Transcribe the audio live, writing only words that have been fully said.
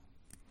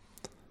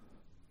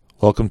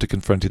Welcome to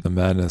Confronting the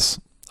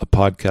Madness, a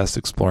podcast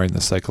exploring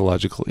the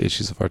psychological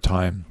issues of our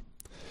time.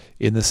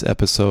 In this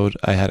episode,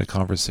 I had a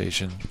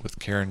conversation with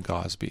Karen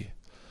Gosby.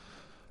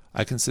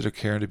 I consider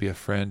Karen to be a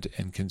friend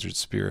and kindred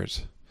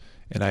spirit,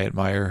 and I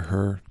admire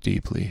her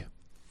deeply.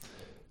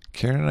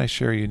 Karen and I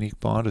share a unique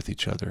bond with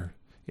each other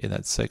in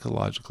that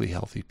psychologically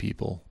healthy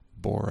people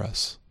bore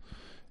us.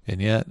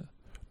 And yet,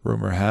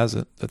 rumor has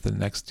it that the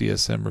next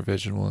DSM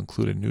revision will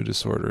include a new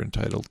disorder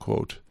entitled,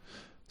 quote,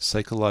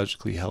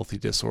 psychologically healthy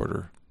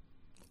disorder,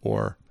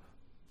 or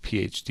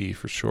PhD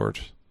for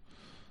short.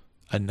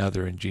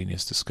 Another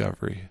ingenious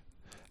discovery,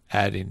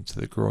 adding to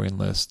the growing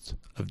list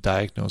of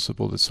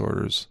diagnosable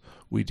disorders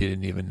we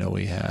didn't even know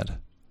we had.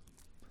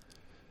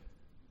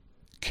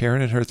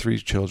 Karen and her 3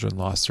 children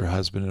lost their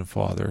husband and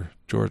father,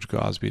 George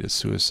Gosby, to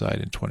suicide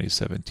in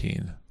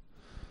 2017.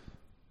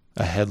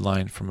 A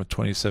headline from a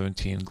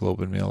 2017 Globe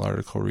and Mail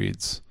article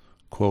reads,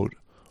 quote,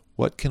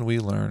 "What can we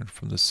learn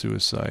from the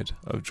suicide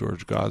of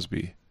George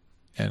Gosby?"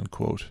 End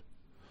quote.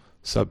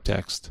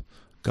 Subtext: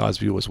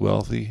 Gosby was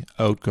wealthy,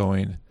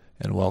 outgoing,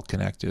 and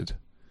well-connected.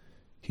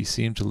 He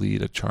seemed to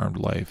lead a charmed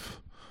life.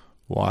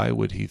 Why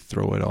would he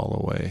throw it all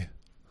away?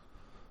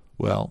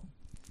 Well,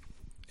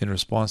 in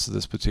response to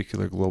this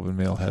particular Globe and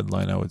Mail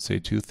headline, I would say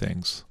 2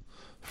 things.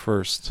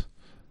 First,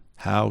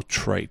 how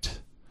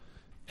trite.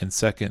 And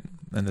second,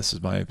 and this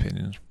is my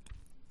opinion,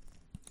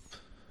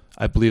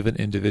 I believe an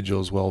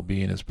individual's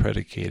well-being is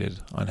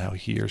predicated on how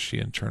he or she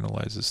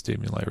internalizes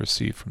stimuli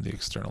received from the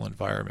external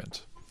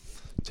environment.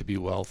 To be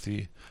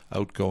wealthy,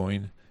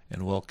 outgoing,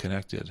 and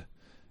well-connected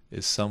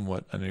is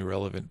somewhat an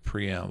irrelevant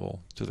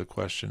preamble to the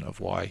question of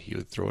why he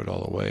would throw it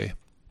all away.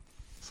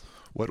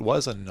 What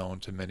was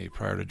unknown to many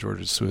prior to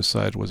George's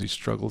suicide was he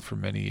struggled for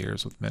many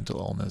years with mental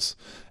illness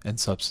and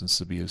substance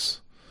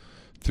abuse.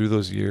 Through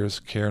those years,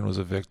 Karen was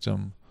a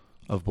victim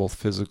of both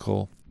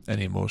physical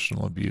and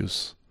emotional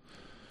abuse.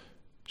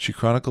 She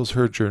chronicles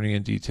her journey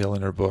in detail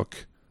in her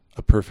book,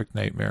 A Perfect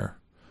Nightmare: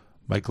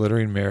 My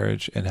Glittering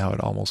Marriage and How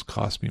It Almost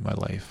Cost Me My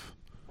Life.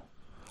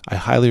 I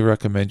highly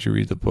recommend you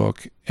read the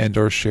book and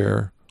or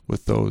share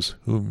with those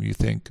whom you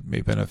think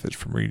may benefit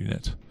from reading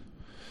it.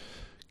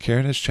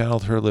 Karen has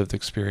channeled her lived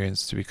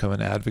experience to become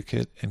an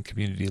advocate and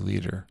community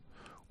leader,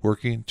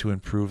 working to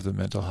improve the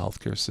mental health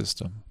care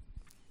system.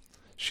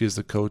 She is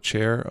the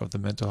co-chair of the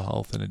Mental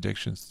Health and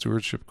Addiction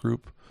Stewardship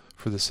Group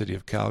for the City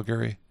of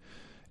Calgary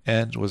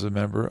and was a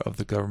member of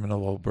the Government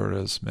of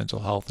Alberta's Mental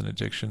Health and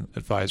Addiction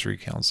Advisory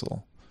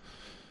Council.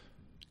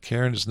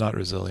 Karen is not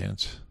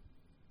resilient.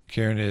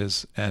 Karen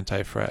is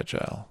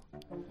anti-fragile.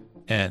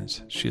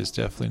 And she is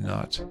definitely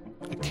not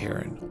a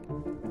Karen.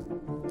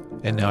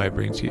 And now I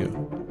bring to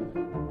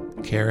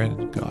you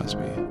Karen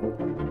Gosby.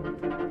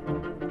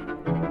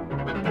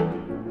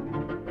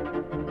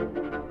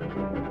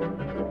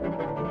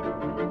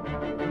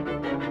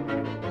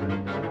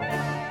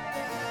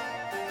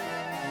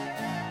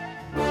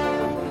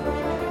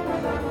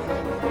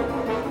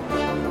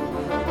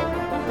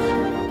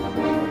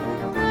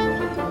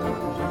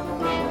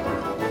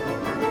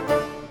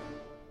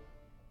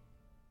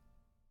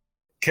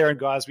 Karen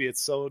Gosby,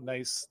 it's so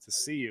nice to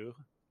see you.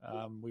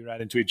 We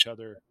ran into each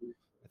other,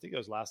 I think it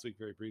was last week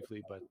very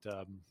briefly, but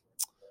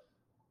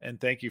and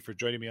thank you for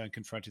joining me on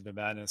Confronting the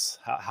Madness.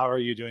 How are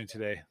you doing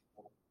today?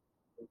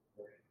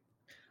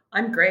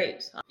 I'm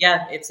great.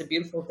 Yeah, it's a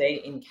beautiful day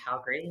in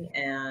Calgary,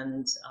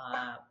 and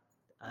I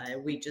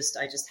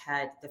just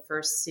had the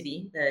first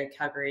city, the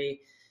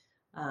Calgary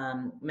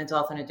Mental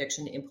Health and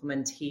Addiction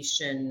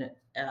Implementation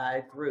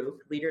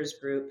leaders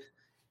group,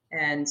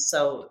 and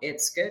so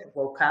it's good.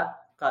 Woke up,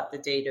 got the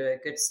day to a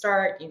good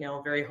start.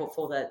 Very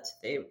hopeful that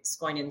it's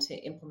going into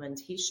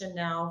implementation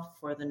now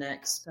for the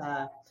next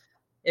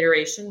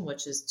iteration,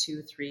 which is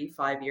 2, 3,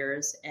 5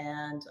 years,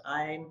 and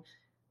I'm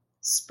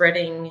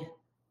spreading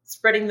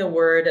the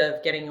word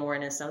of getting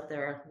awareness out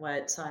there,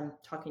 what I'm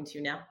talking to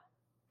you now.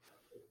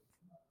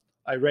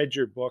 I read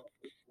your book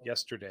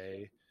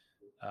yesterday,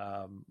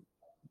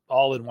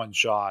 all in one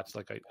shot.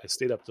 Like I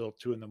stayed up till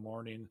 2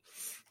 a.m.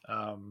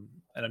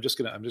 And I'm just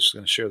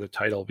gonna share the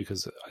title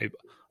because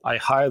I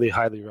highly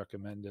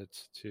recommend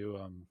it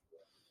to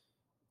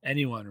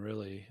anyone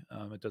really.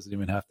 It doesn't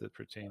even have to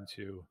pertain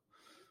to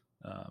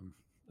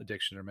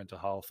addiction or mental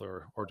health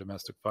or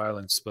domestic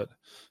violence, but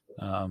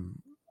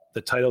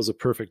the title is A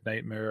Perfect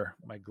Nightmare: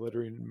 My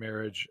Glittering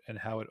Marriage and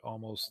How It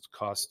Almost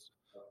Cost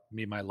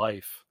Me My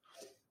Life.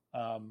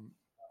 And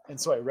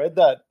so I read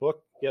that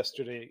book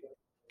yesterday,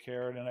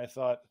 Karen, and I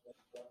thought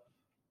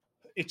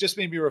it just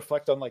made me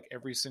reflect on like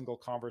every single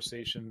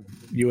conversation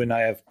you and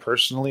I have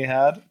personally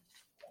had,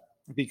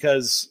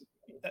 because,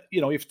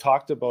 we've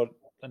talked about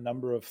a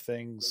number of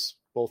things,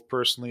 both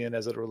personally and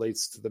as it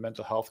relates to the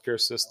mental health care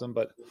system,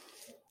 but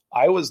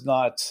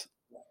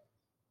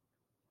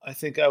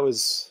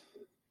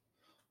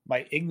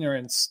my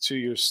ignorance to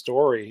your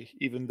story,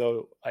 even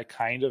though I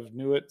kind of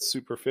knew it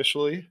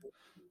superficially,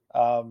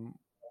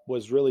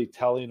 was really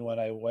telling when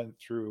I went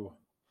through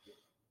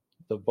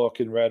the book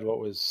and read what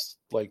was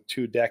like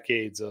 2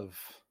 decades of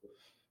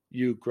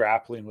you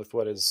grappling with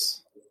what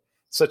is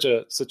such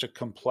a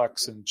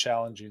complex and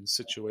challenging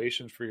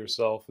situation for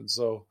yourself. And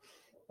so,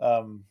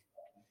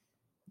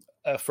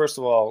 first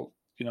of all,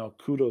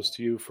 kudos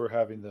to you for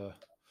having the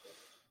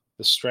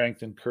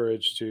strength and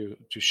courage to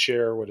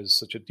share what is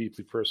such a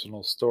deeply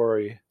personal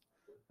story.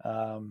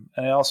 And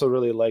I also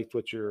really liked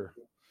what your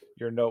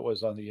note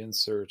was on the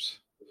insert,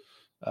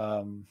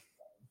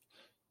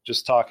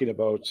 just talking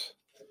about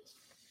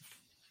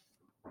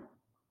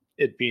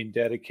it being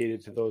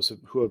dedicated to those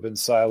who have been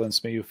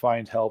silenced. May you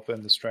find help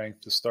and the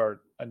strength to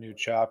start a new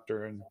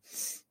chapter. And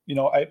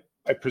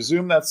I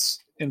presume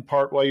that's in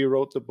part why you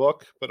wrote the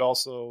book, but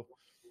also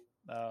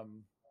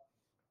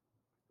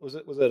was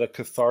it a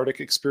cathartic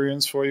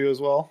experience for you as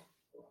well?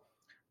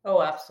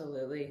 Oh,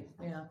 absolutely.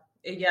 Yeah.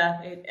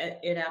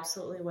 It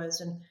absolutely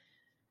was. And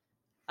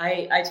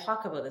I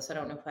talk about this. I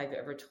don't know if I've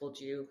ever told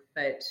you,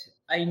 but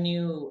I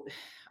knew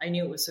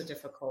it was so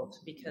difficult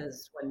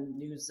because when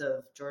news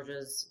of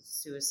George's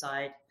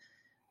suicide,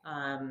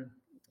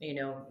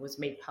 was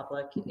made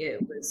public,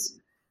 it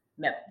was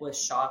met with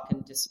shock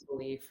and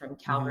disbelief from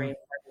Calgary and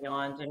far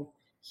beyond. And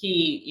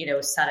he,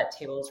 sat at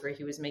tables where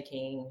he was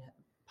making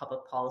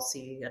public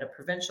policy at a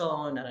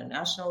provincial and at a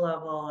national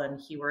level,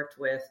 and he worked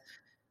with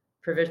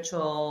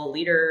provincial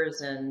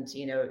leaders and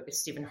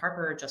Stephen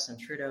Harper, Justin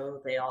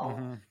Trudeau. They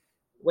all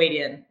weighed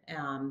in,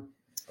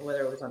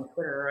 whether it was on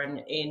Twitter or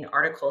in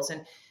articles,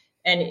 and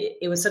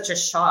it was such a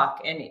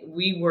shock. And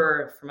we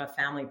were, from a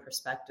family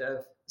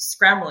perspective,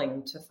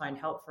 scrambling to find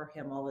help for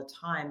him all the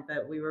time,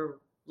 but we were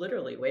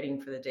literally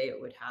waiting for the day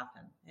it would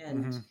happen.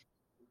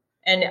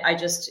 And I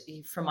just,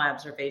 from my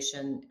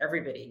observation,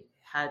 everybody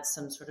had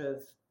some sort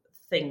of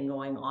thing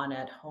going on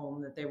at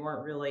home that they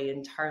weren't really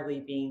entirely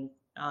being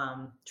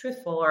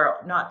truthful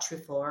or not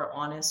truthful or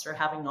honest or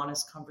having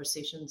honest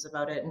conversations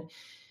about it.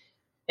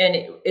 And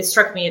it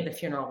struck me at the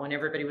funeral when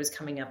everybody was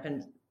coming up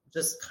and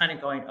just kind of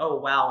going, oh,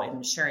 wow,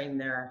 and sharing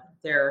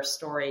their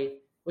story,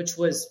 which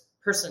was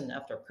person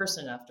after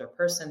person after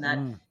person, that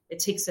it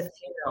takes a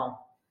funeral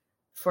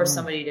for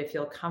somebody to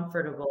feel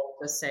comfortable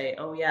to say,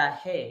 oh, yeah,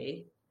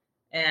 hey,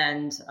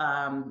 and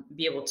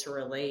be able to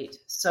relate.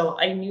 So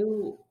I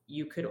knew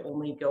you could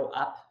only go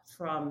up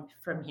from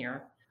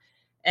here.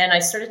 And I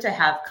started to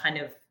have kind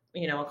of,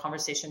 a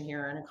conversation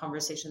here and a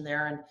conversation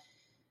there.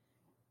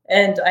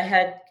 And I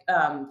had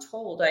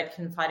I'd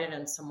confided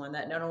in someone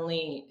that not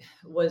only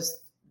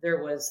was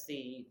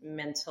the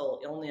mental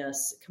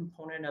illness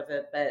component of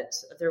it, but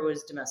there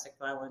was domestic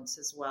violence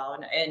as well.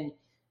 And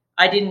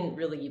I didn't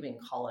really even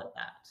call it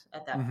that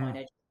at that point.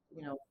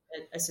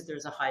 I said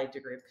there's a high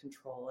degree of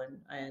control.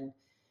 And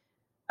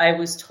I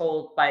was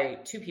told by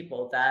two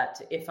people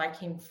that if I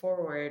came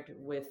forward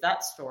with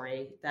that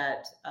story,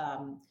 that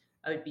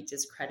I would be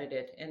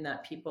discredited and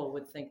that people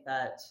would think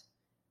that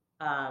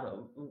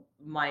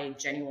my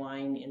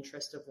genuine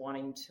interest of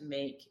wanting to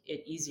make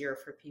it easier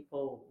for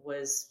people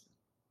was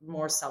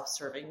more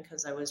self-serving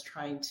because I was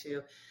trying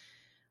to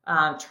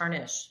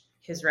tarnish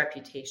his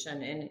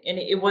reputation. And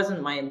it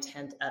wasn't my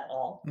intent at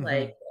all.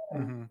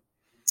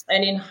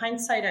 And in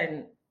hindsight,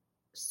 I'm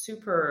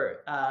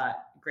super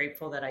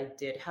grateful that I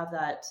did have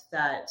that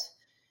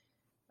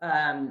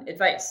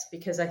advice,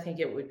 because I think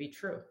it would be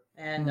true.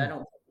 And I don't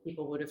think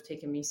people would have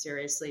taken me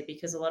seriously,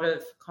 because a lot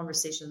of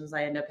conversations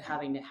I end up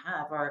having to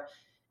have are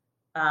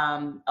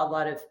a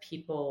lot of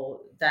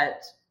people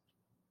that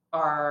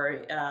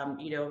are,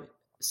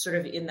 sort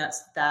of in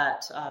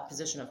that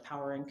position of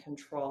power and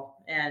control.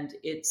 And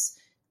it's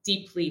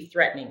deeply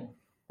threatening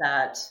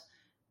that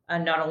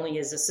not only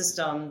is a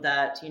system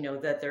that,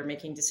 that they're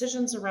making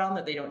decisions around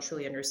that they don't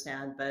truly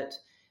understand, but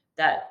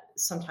that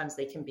sometimes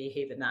they can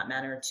behave in that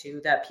manner too,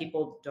 that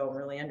people don't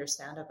really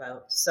understand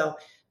about. So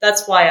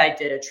that's why I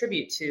did a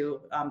tribute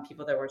to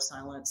people that were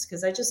silenced,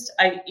 because and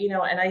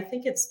I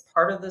think it's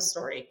part of the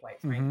story,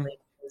 quite frankly.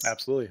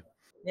 Absolutely.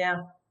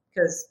 Yeah,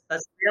 because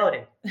that's the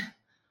reality.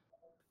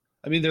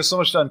 I mean, there's so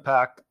much to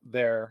unpack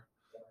there.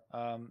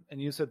 And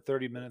you said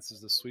 30 minutes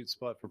is the sweet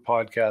spot for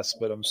podcasts,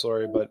 but I'm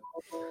sorry, but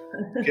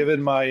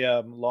given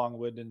my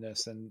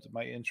long-windedness and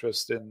my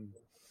interest in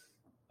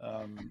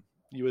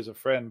you as a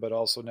friend, but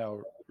also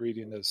now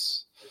reading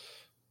this,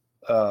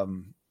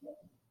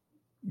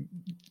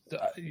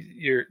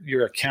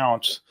 your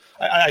account,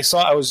 I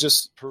was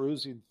just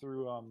perusing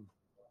through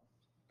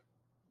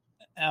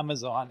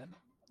Amazon, and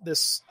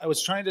I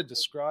was trying to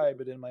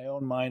describe it in my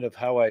own mind of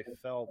how I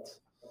felt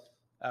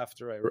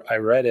after I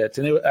read it.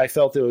 And I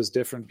felt it was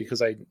different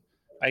because I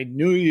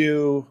knew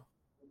you,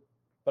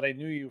 but I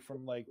knew you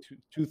from like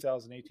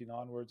 2018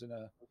 onwards, and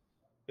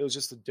it was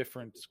just a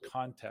different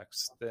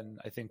context than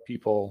I think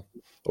people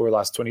over the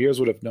last 20 years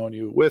would have known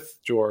you with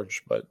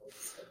George. But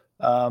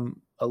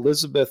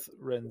Elizabeth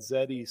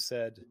Renzetti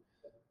said,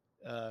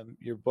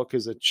 your book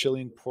is a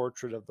chilling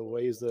portrait of the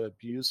ways that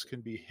abuse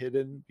can be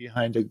hidden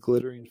behind a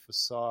glittering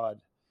facade.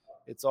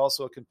 It's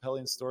also a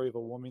compelling story of a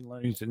woman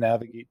learning to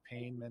navigate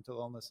pain, mental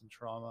illness, and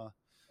trauma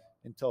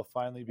until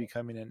finally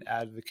becoming an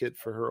advocate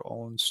for her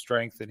own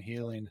strength and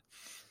healing.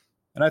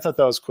 And I thought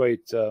that was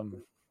quite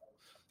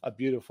a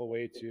beautiful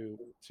way to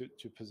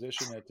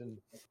position it. And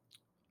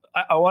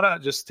I want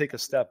to just take a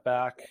step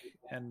back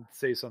and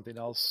say something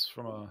else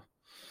from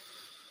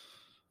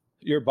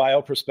your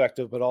bio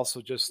perspective, but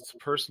also just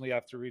personally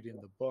after reading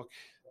the book,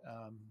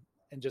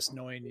 and just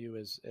knowing you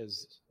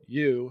as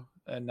you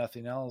and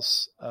nothing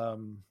else.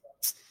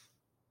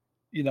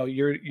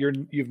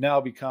 You've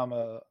now become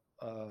a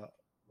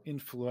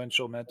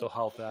influential mental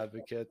health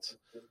advocate.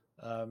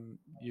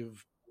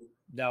 You've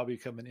now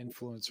become an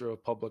influencer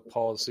of public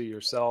policy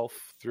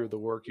yourself through the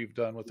work you've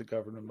done with the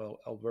government of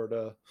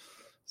Alberta,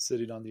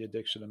 sitting on the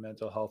Addiction and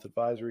Mental Health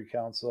Advisory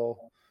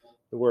Council,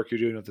 the work you're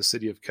doing with the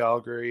City of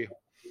Calgary,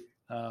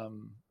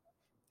 and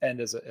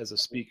as a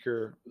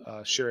speaker,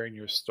 sharing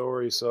your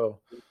story. So,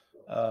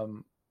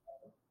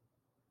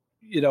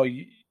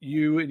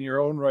 you in your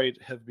own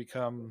right have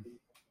become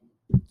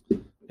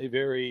a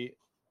very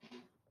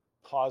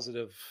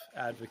positive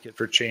advocate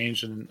for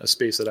change in a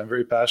space that I'm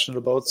very passionate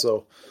about.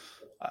 So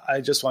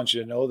I just want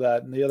you to know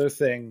that. And the other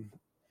thing,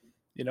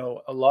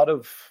 a lot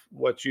of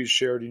what you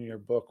shared in your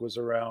book was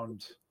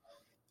around,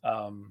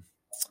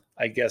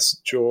 I guess,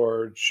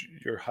 George,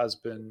 your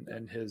husband,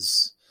 and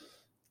his,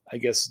 I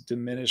guess,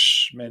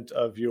 diminishment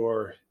of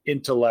your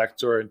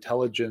intellect or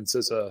intelligence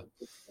as a,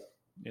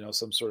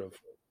 some sort of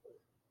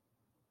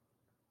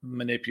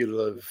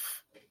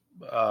manipulative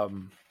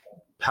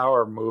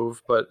power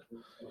move. But,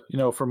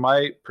 from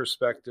my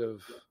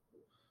perspective,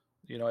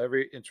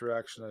 every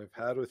interaction I've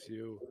had with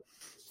you,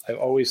 I've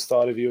always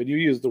thought of you, and you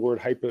use the word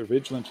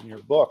hypervigilant in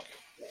your book,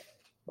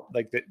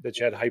 like that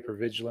you had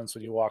hypervigilance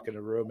when you walk in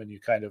a room and you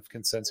kind of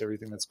can sense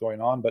everything that's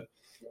going on. But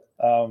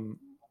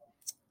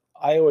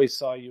I always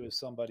saw you as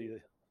somebody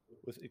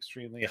with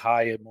extremely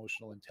high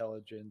emotional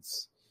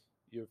intelligence.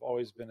 You've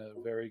always been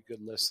a very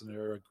good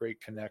listener, a great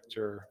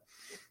connector,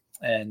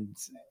 and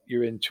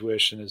your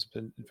intuition has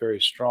been very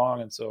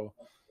strong. And so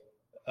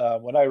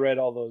when I read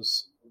all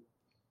those,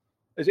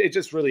 it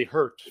just really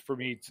hurt for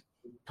me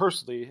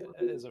personally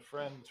as a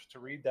friend to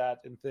read that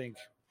and think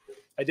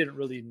I didn't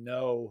really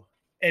know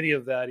any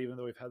of that, even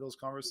though we've had those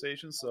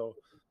conversations. So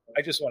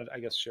I just wanted, I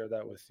guess, share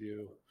that with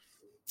you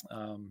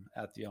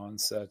at the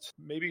onset.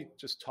 Maybe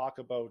just talk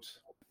about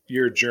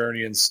your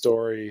journey and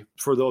story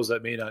for those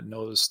that may not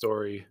know the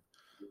story.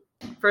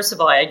 First of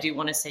all, I do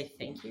want to say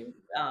thank you.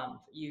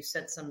 You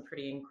said some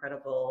pretty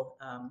incredible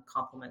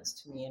compliments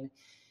to me, and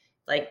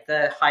like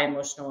the high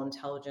emotional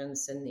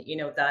intelligence, and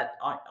that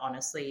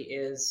honestly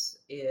is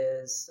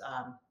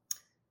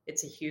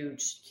it's a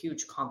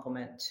huge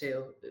compliment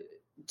to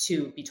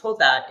be told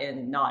that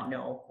and not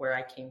know where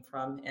I came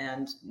from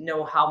and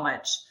know how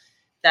much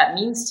that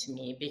means to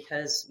me,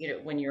 because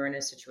when you're in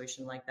a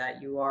situation like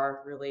that, you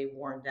are really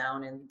worn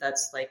down, and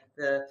that's like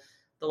the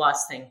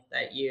last thing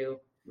that you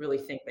really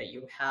think that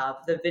you have.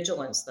 The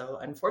vigilance, though,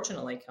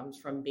 unfortunately comes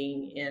from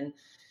being in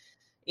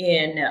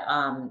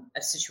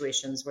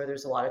situations where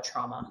there's a lot of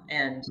trauma,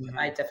 and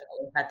I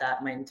definitely had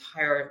that my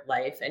entire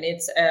life, and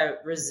it's a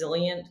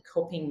resilient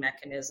coping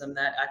mechanism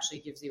that actually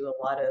gives you a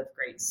lot of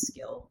great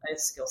skill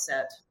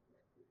set.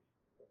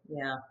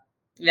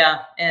 Yeah,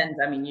 and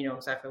I mean, you know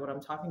exactly what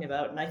I'm talking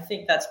about, and I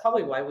think that's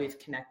probably why we've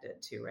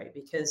connected too, right?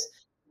 Because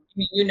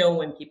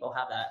when people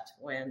have that,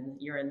 when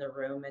you're in the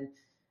room,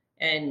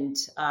 and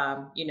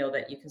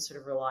that you can sort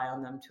of rely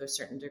on them to a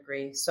certain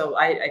degree. So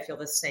I feel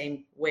the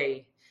same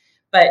way.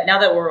 But now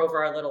that we're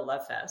over our little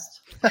love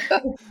fest.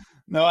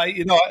 No,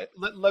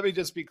 let me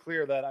just be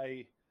clear that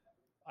I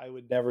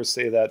would never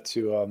say that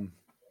to,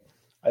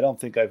 I don't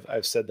think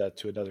I've said that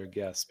to another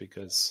guest,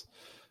 because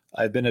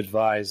I've been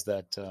advised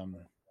that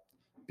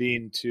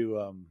being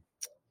too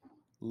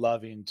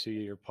loving to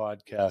your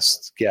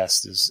podcast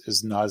guest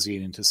is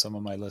nauseating to some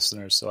of my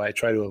listeners. So I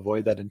try to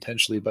avoid that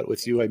intentionally, but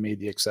with you, I made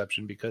the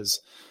exception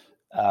because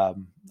I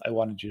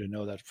wanted you to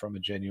know that from a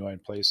genuine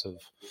place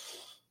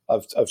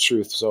of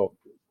truth. So,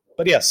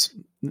 but yes,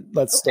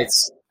 let's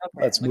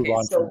move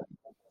on. So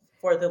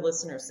for the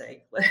listener's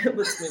sake,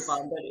 let's move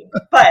on.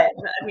 But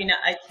I mean,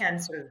 I can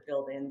sort of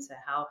build into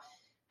how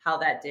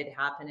that did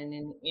happen.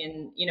 And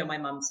in my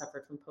mom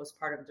suffered from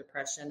postpartum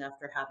depression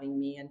after having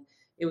me, and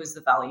it was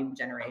the Valium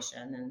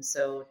generation. And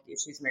so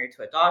she's married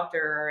to a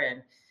doctor,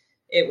 and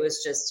it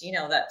was just,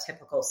 that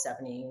typical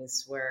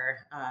 70s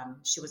where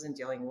she wasn't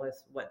dealing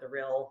with what the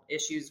real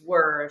issues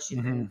were.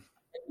 She'd been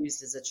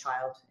abused as a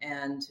child,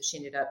 and she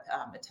ended up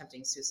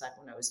attempting suicide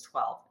when I was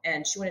 12.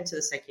 And she went into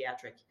the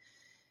psychiatric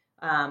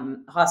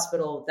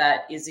hospital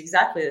that is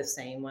exactly the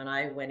same when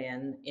I went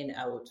in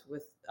out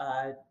with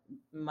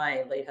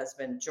my late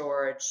husband,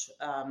 George.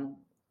 I'm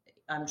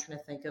trying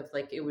to think of,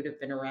 like, it would have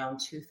been around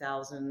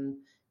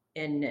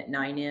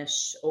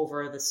 2009-ish,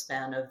 over the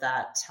span of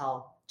that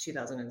till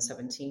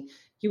 2017.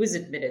 He was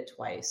admitted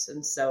twice.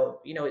 And so,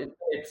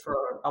 admitted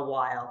for a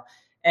while.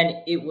 And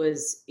it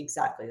was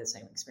exactly the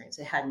same experience.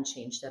 It hadn't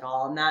changed at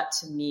all. And that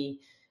to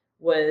me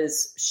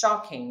was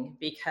shocking,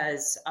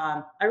 because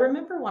I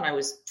remember when I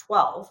was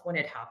 12, when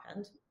it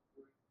happened,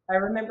 I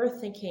remember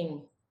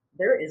thinking,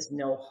 there is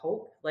no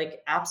hope,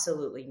 like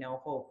absolutely no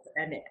hope.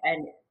 And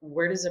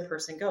where does a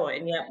person go?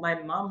 And yet my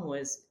mom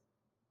was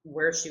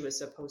where she was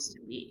supposed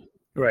to be.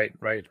 Right.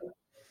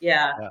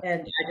 Yeah.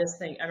 And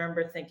I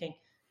remember thinking,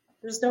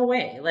 There's no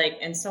way. Like,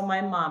 and so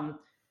my mom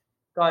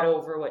got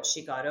over what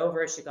she got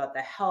over. She got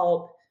the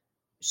help.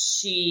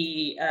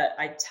 She,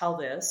 I tell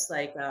this,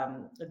 like,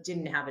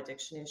 didn't have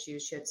addiction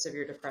issues. She had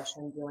severe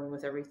depression, dealing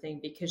with everything,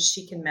 because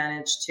she can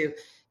manage to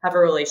have a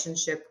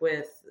relationship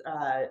with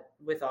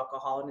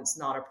alcohol, and it's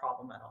not a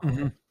problem at all.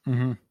 Mm-hmm.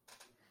 Mm-hmm.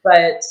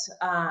 But,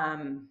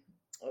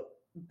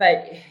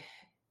 but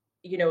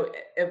you know,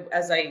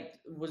 as I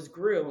was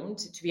groomed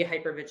to be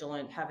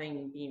hypervigilant,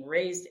 having been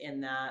raised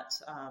in that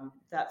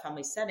that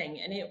family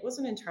setting, and it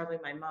wasn't entirely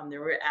my mom.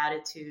 There were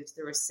attitudes,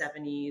 there were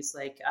 70s,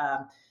 like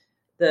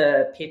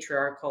the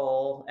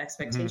patriarchal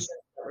expectations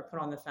that were put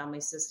on the family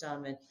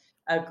system, and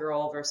a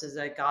girl versus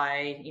a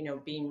guy, you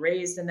know, being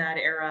raised in that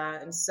era.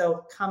 And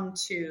so come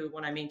to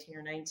when I'm 18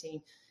 or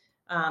 19,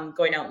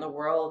 going out in the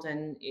world,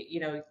 and you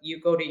know, you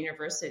go to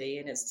university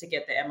and it's to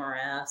get the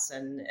MRS,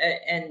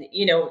 and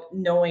you know,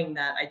 knowing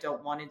that I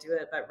don't want to do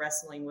it, but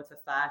wrestling with the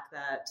fact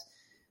that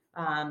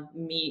I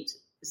meet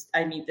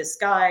this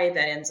guy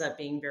that ends up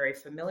being very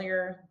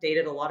familiar,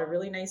 dated a lot of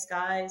really nice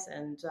guys,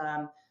 and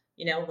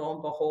you know, lo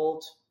and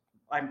behold,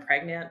 I'm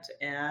pregnant,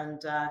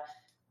 and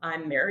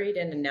I'm married,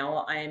 and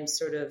now I'm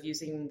sort of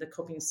using the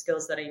coping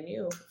skills that I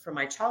knew from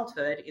my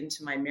childhood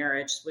into my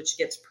marriage, which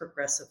gets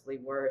progressively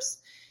worse.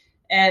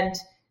 And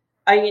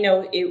you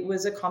know, it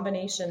was a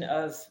combination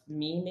of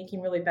me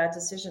making really bad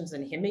decisions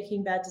and him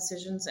making bad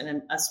decisions,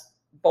 and us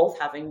both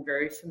having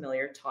very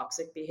familiar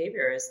toxic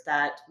behaviors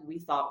that we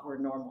thought were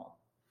normal.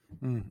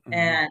 Mm-hmm.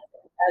 And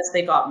as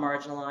they got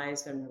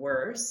marginalized and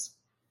worse,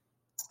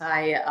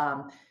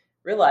 I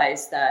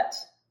realized that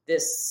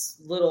this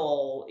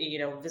little, you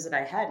know, visit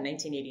I had in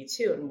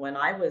 1982, and when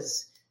I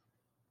was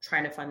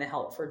trying to find the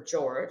help for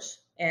George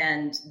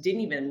and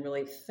didn't even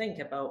really think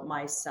about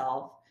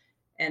myself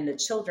and the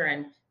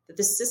children, that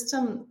the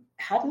system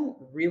hadn't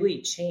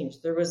really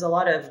changed. There was a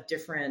lot of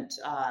different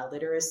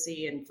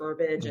literacy and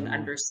verbiage and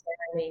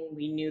understanding.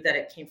 We knew that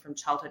it came from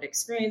childhood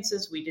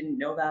experiences. We didn't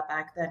know that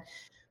back then.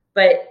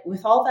 But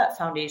with all that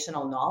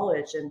foundational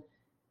knowledge, and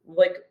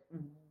like,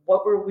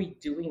 what were we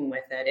doing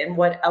with it, and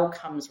what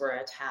outcomes were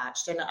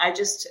attached? And I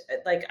just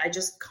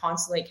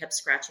constantly kept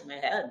scratching my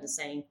head and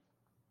saying,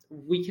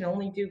 we can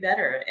only do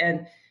better.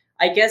 And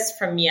I guess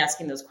from me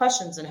asking those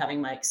questions and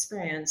having my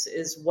experience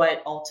is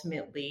what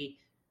ultimately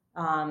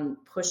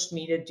pushed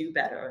me to do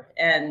better.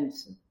 And,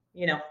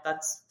 you know,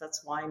 that's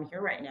why I'm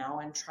here right now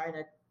and trying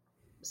to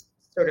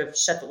sort of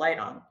shed the light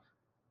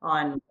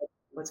on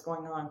what's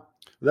going on.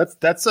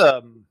 That's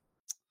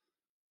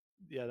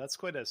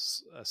quite a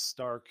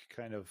stark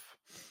kind of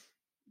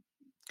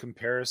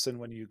comparison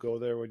when you go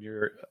there when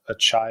you're a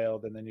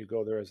child, and then you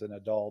go there as an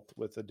adult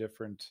with a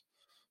different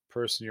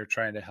person you're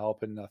trying to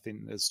help, and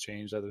nothing has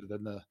changed other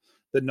than the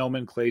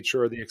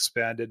nomenclature or the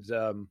expanded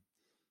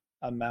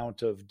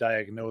amount of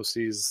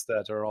diagnoses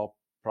that are all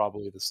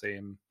probably the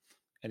same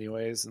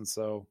anyways. And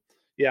so,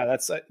 yeah,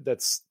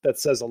 that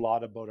says a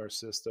lot about our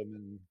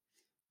system,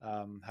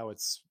 and how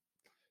it's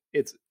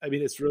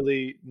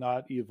really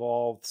not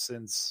evolved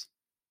since,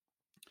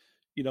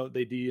 you know,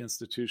 they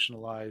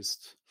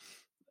deinstitutionalized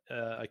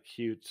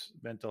acute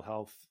mental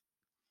health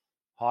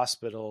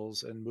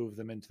hospitals and moved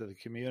them into the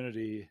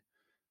community.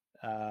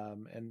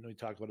 And we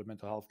talk about a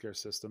mental health care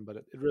system, but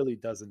it really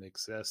doesn't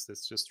exist.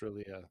 It's just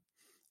really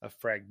a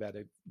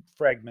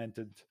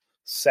fragmented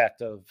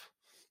set of,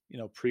 you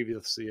know,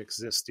 previously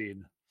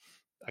existing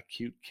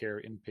acute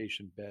care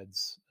inpatient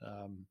beds,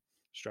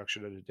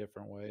 structured in a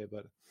different way.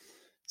 But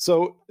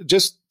so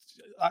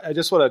I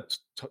just want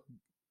to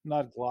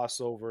not gloss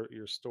over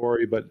your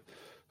story, but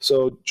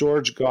so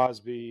George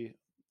Gosbey,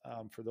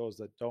 for those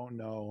that don't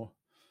know,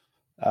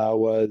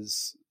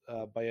 was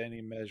by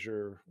any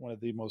measure one of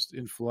the most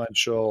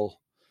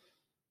influential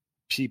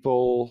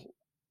people,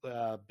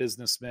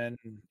 businessmen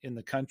in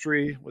the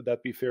country. Would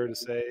that be fair to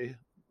say?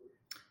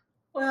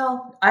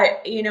 Well,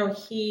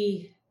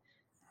 he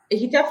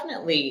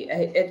definitely,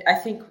 I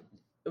think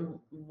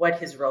what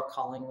his real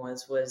calling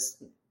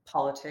was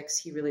politics.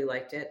 He really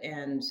liked it,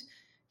 and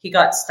he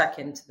got stuck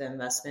into the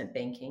investment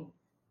banking,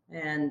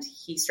 and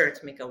he started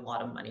to make a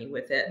lot of money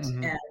with it.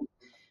 Mm-hmm. And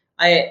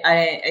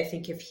I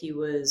think if he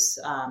was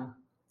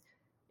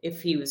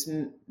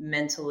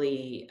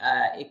mentally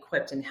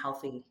equipped and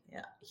healthy,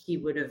 he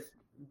would have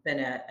been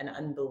an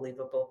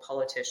unbelievable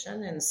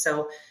politician. And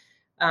so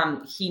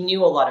he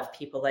knew a lot of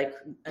people, like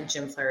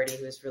Jim Flaherty,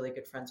 who was really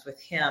good friends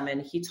with him,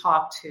 and he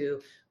talked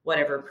to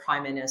whatever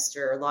prime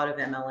minister, a lot of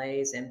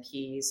MLAs,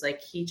 MPs.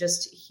 Like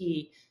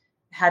he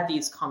had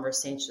these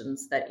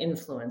conversations that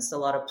influenced a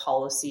lot of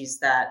policies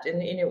that,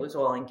 and it was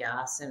oil and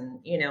gas, and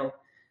you know,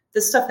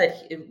 the stuff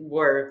that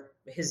were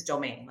his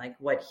domain, like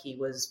what he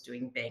was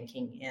doing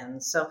banking in.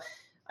 So,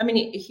 I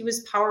mean, he was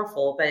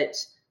powerful, but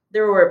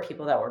there were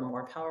people that were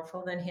more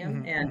powerful than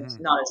him, and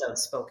not as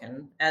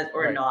outspoken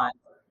or not,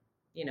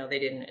 you know, they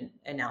didn't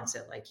announce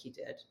it like he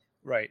did.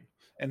 Right.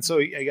 And so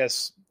I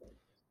guess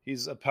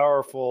he's a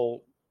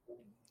powerful,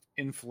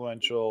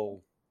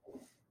 influential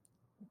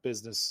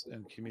business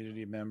and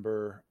community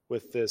member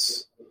with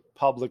this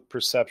public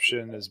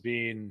perception as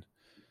being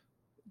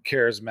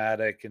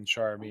charismatic and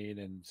charming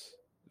and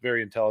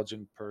very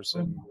intelligent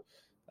person,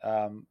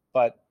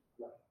 but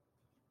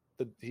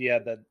he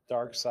had that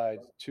dark side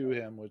to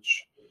him,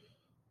 which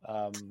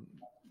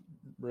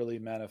really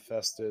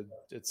manifested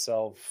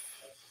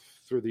itself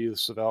through the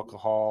use of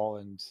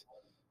alcohol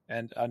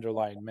and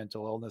underlying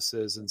mental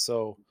illnesses. And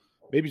so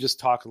maybe just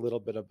talk a little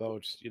bit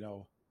about,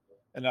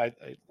 and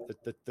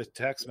the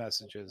text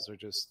messages are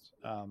just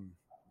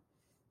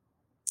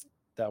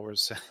that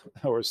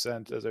were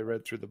sent as I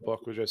read through the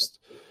book were just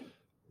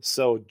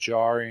so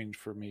jarring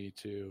for me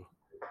to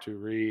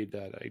read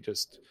that I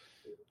just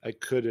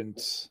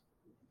couldn't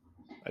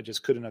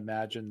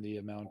imagine the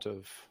amount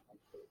of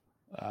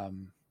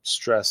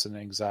stress and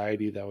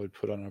anxiety that would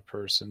put on a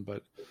person.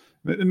 But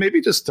maybe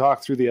just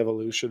talk through the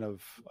evolution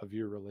of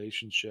your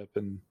relationship.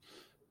 And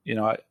you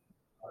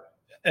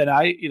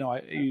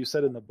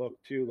said in the book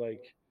too,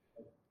 like,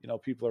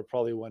 people are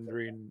probably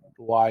wondering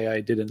why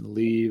I didn't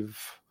leave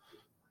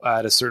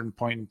at a certain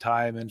point in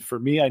time. And for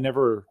me, I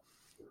never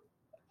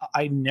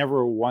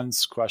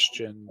once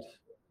questioned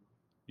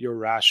your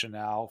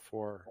rationale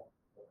for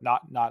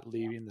not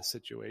leaving the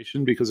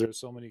situation, because there's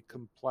so many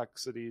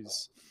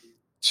complexities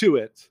to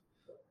it,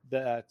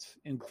 that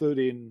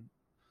including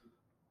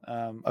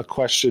a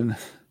question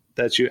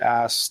that you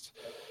asked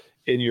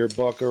in your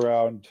book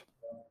around,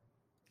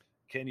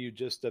 can you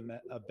just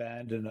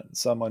abandon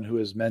someone who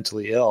is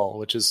mentally ill,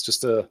 which is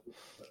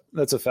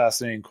that's a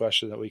fascinating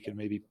question that we can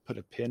maybe put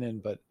a pin in.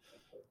 But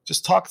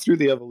just talk through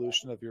the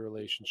evolution of your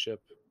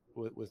relationship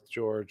with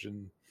George,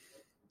 and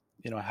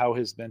how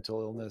his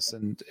mental illness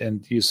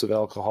and use of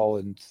alcohol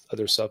and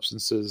other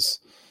substances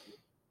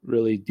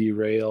really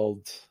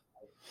derailed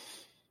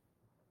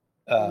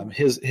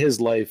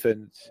his life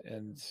and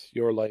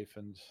your life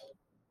and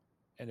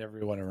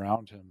everyone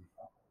around him.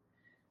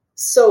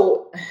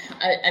 So,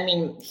 I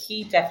mean,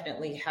 he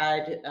definitely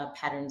had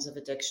patterns of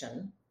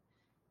addiction,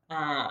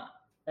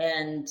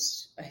 and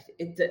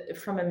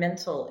from a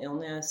mental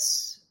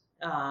illness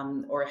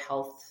or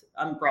health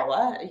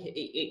umbrella,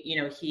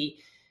 he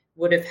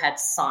would have had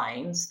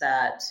signs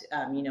that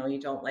you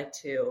don't like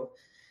to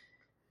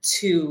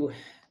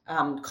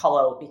call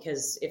out,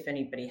 because if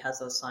anybody has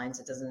those signs,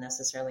 it doesn't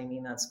necessarily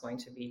mean that's going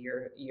to be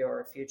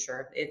your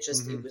future. It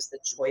just it was the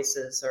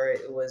choices, or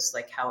it was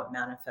like how it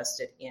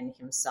manifested in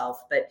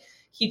himself. But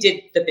he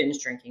did the binge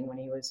drinking when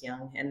he was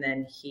young, and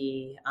then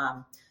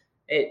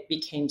it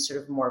became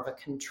sort of more of a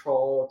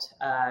controlled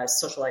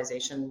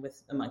socialization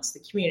amongst the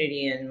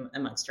community and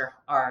amongst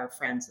our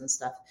friends and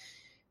stuff.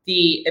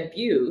 The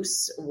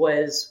abuse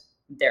was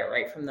there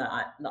right from the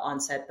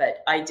onset,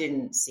 but I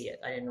didn't see it.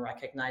 I didn't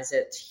recognize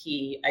it.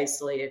 He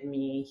isolated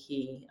me.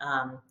 He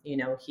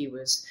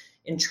was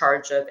in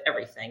charge of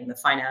everything, the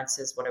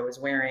finances, what I was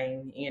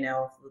wearing,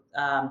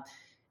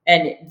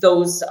 and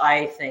those,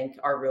 I think,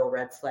 are real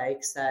red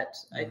flags that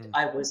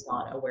I was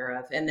not aware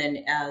of. And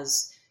then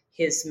as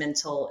his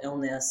mental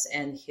illness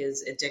and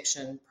his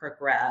addiction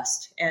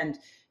progressed, and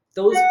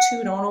those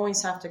two don't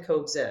always have to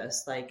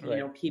coexist. Like,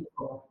 right.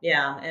 People,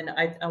 and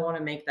I want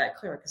to make that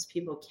clear, because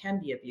people can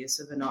be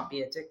abusive and not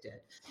be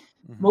addicted.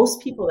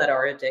 Most people that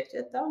are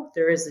addicted, though,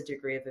 there is a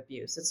degree of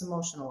abuse. It's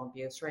emotional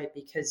abuse, right?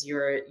 Because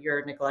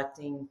you're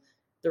neglecting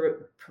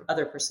the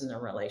other person in the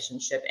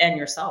relationship, and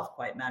yourself,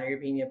 quite matter. You're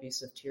being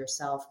abusive to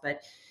yourself.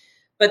 But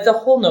the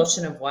whole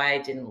notion of why I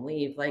didn't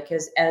leave, like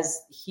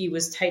as he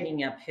was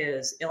tightening up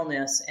his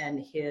illness and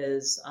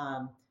his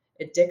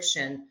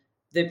addiction,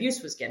 the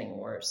abuse was getting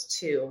worse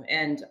too.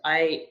 And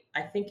I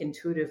think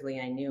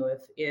intuitively I knew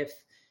if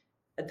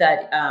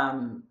that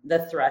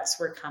the threats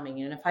were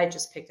coming, and if I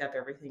just picked up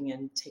everything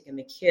and taken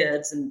the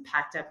kids and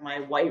packed up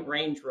my white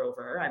Range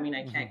Rover, I mean,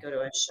 I can't go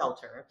to a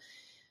shelter,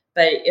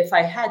 but if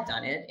I had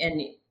done it,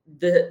 and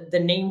the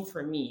name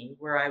for me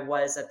where I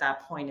was at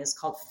that point is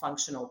called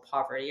functional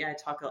poverty. I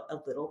talk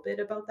a little bit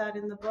about that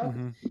in the book.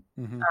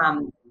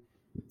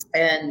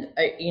 And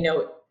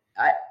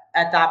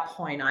at that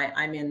point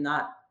I'm in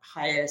that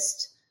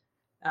highest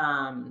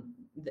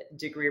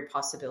degree or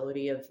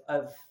possibility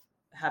of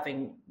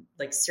having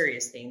like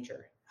serious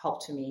danger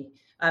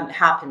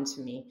happen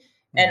to me.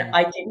 And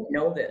I didn't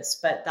know this,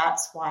 but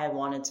that's why I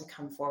wanted to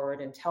come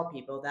forward and tell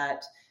people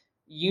that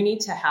you need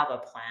to have a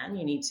plan.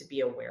 You need to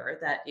be aware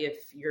that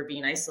if you're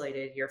being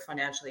isolated, you're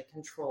financially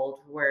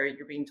controlled, where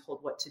you're being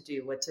told what to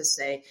do, what to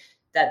say,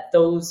 that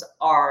those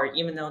are,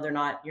 even though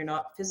you're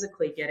not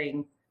physically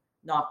getting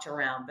knocked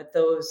around, but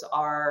those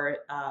are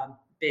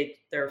big,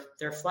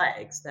 they're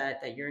flags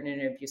that you're in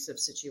an abusive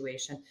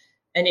situation.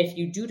 And if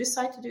you do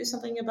decide to do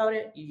something about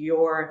it,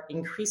 you're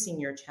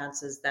increasing your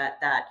chances that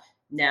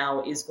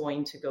now is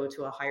going to go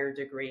to a higher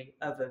degree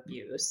of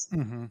abuse.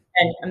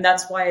 And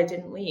that's why I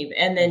didn't leave.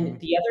 And then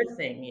the other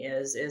thing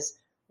is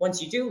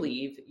once you do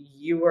leave,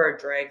 you are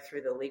dragged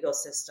through the legal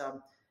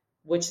system,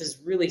 which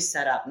is really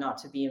set up not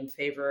to be in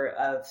favor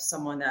of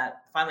someone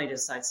that finally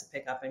decides to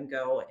pick up and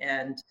go.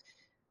 And,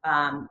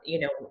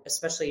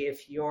 especially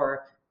if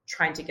you're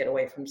trying to get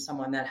away from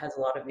someone that has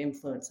a lot of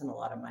influence and a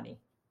lot of money.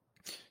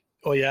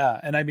 Oh yeah.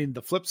 And I mean,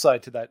 the flip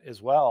side to that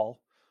as well,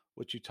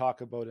 which you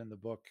talk about in the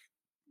book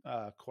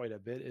quite a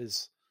bit,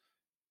 is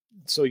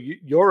so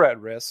you're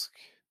at risk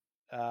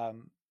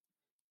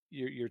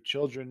your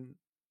children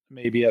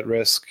may be at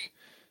risk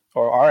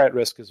or are at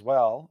risk as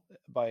well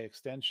by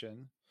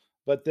extension.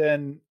 But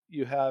then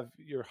you have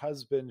your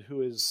husband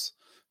who is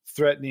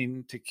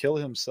threatening to kill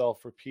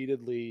himself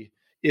repeatedly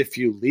if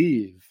you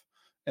leave.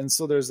 And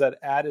so there's that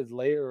added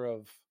layer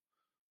of,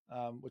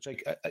 which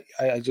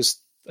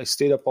I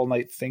stayed up all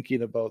night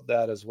thinking about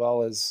that, as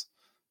well as,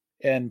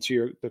 and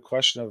to the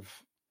question of,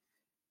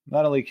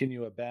 not only can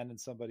you abandon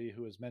somebody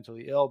who is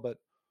mentally ill, but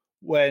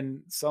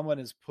when someone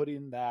is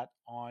putting that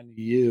on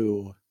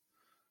you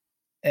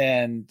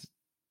and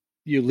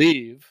you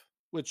leave,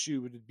 which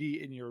you would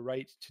be in your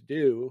right to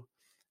do,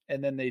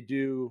 and then they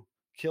do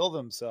kill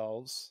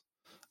themselves,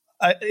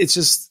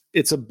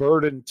 it's a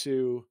burden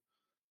to,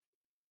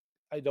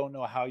 I don't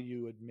know how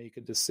you would make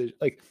a decision.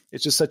 Like,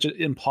 it's just such an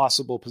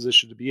impossible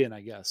position to be in,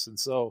 I guess. And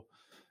so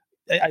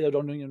I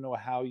don't even know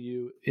how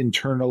you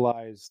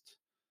internalized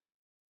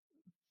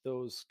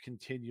those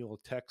continual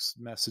text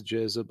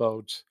messages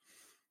about,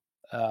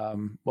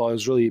 well, it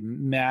was really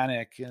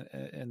manic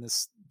and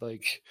this,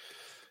 like,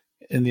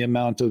 in the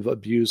amount of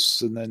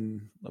abuse and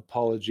then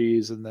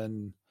apologies and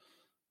then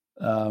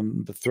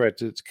the threat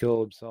to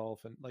kill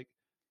himself. And like,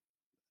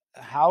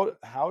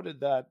 how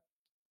did that,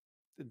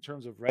 in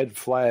terms of red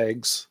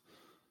flags,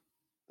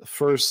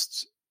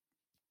 first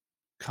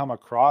come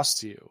across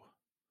to you?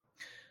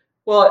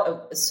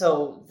 Well,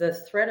 so the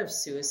threat of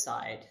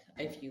suicide,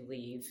 if you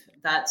leave,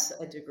 that's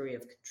a degree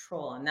of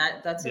control. And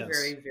that's a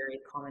very, very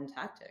common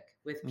tactic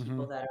with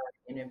people that are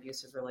in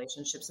abusive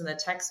relationships. And the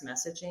text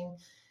messaging,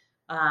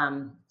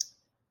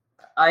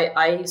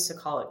 I used to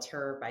call it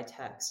terror by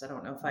text. I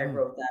don't know if I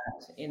wrote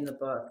that in the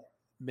book.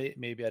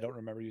 Maybe I don't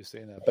remember you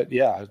saying that, but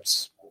yeah,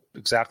 it's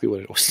exactly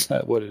what it was,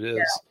 what it is.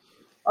 Yeah.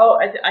 Oh,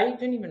 I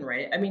didn't even write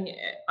it. I mean,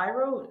 I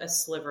wrote a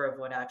sliver of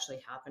what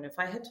actually happened. If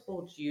I had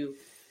told you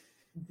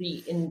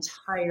the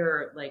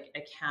entire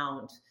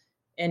account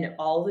and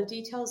all the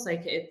details,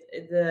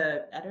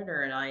 the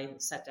editor and I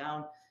sat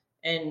down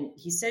and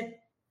he said,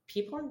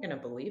 people aren't going to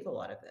believe a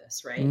lot of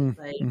this, right?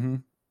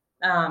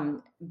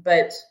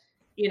 But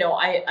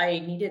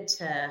I needed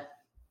to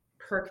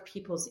perk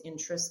people's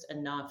interest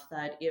enough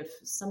that if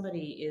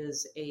somebody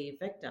is a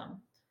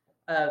victim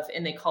of,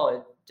 and they call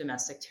it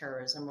domestic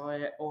terrorism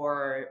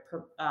or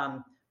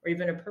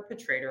even a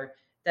perpetrator,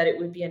 that it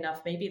would be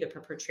enough. Maybe the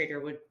perpetrator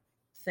would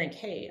think,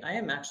 hey, I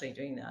am actually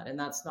doing that, and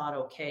that's not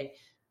okay.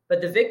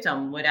 But the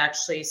victim would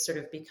actually sort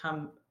of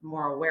become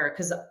more aware,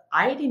 because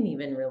I didn't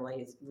even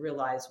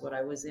realize what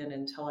I was in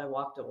until I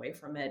walked away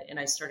from it and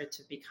I started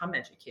to become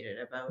educated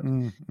about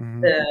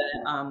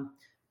the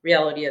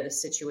reality of the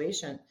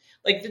situation.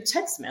 Like, the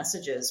text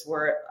messages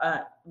were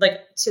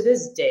to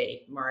this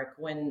day, Mark,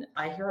 when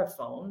I hear a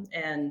phone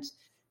and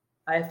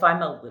if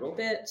I'm a little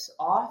bit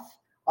off,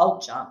 I'll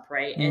jump,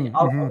 right? And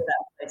I'll go to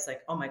that place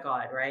like, oh my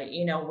God, right?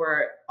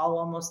 Where I'll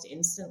almost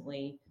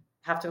instantly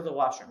have to go to the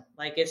washroom.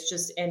 Like, it's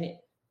just, and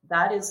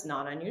that is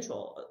not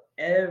unusual.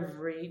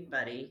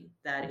 Everybody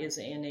that is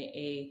in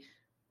a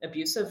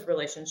abusive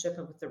relationship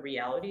with the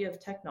reality of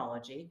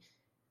technology,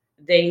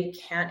 they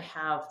can't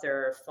have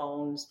their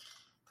phones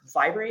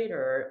vibrate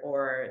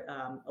or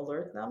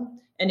alert them.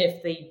 And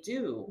if they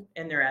do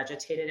and they're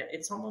agitated,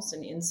 it's almost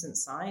an instant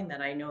sign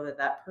that I know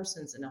that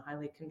person's in a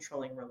highly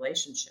controlling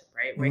relationship,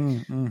 right?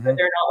 But they're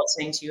not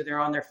listening to you, they're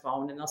on their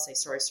phone, and they'll say,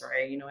 sorry,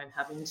 I'm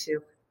having to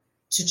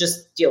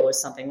just deal with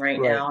something right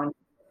now. And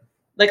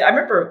I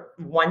remember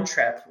one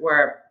trip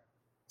where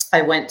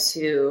I went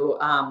to,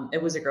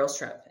 it was a girls'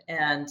 trip,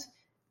 and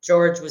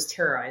George was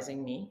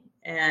terrorizing me.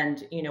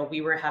 And,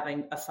 we were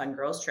having a fun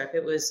girls' trip.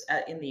 It was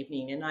in the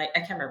evening, and I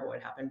can't remember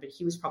what happened, but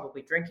he was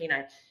probably drinking.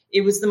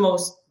 It was the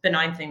most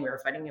benign thing we were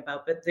fighting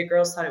about, but the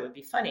girls thought it would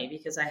be funny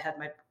because I had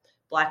my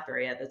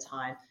BlackBerry at the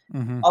time,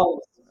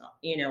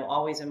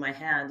 always in my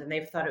hand, and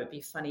they thought it would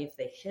be funny if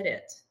they hit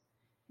it.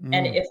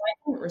 And if I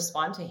didn't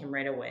respond to him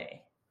right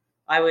away,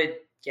 I would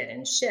get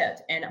in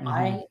shit. And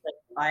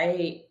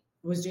I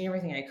was doing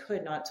everything I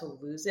could not to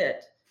lose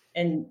it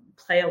and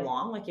play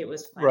along like it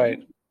was funny.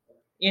 Right.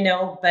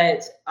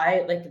 But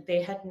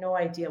they had no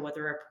idea what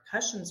the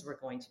repercussions were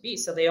going to be.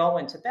 So they all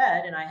went to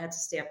bed and I had to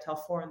stay up till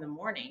 4 a.m.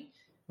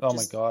 Oh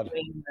my God.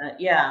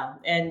 Yeah.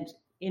 And,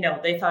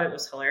 they thought it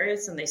was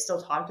hilarious and they still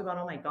talked about,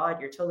 oh my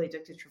God, you're totally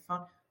addicted to your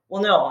phone.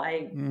 Well, no,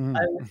 I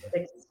was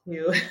addicted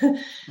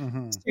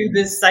to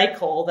this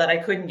cycle that I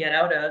couldn't get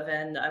out of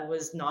and I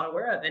was not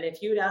aware of. And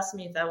if you had asked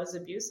me if that was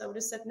abuse, I would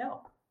have said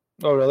no.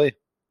 Oh, really?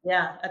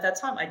 Yeah. At that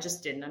time, I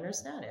just didn't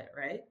understand it.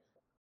 Right.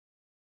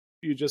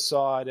 You just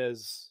saw it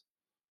as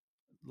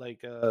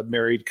like a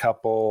married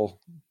couple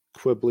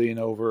quibbling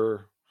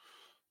over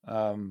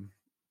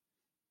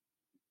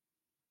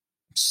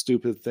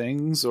stupid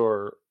things,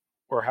 or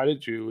how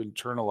did you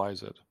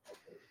internalize it?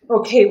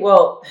 Okay,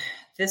 well,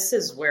 this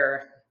is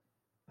where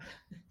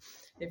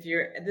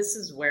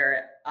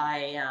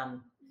I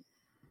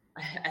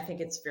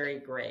think it's very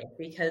gray,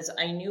 because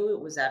I knew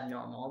it was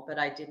abnormal, but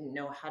I didn't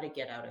know how to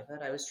get out of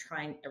it. I was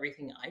trying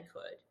everything I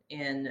could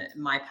in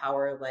my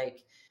power,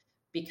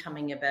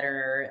 becoming a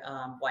better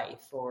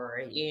wife,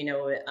 or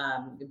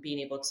being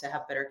able to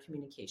have better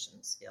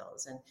communication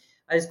skills. And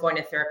I was going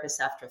to therapist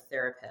after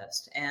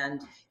therapist,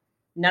 and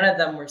none of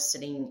them were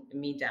sitting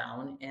me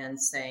down and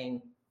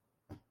saying,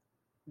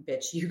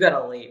 bitch, you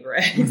gotta leave,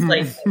 right? It's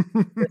like,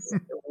 just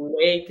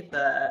wake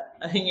the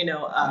up.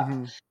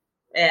 Mm-hmm.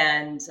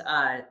 And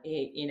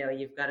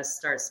you've got to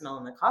start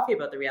smelling the coffee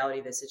about the reality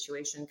of the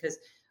situation, because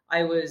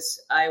I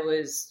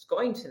was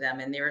going to them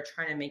and they were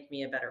trying to make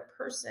me a better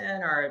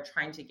person, or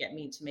trying to get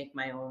me to make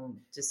my own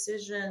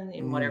decision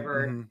in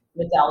whatever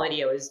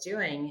modality I was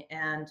doing,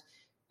 and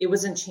it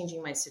wasn't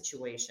changing my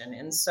situation.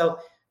 And so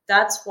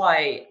that's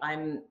why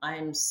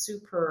I'm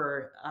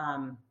super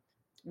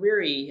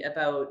weary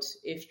about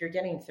if you're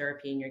getting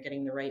therapy and you're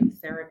getting the right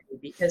therapy,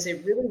 because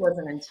it really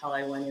wasn't until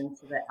I went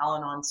into the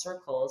Al-Anon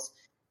circles,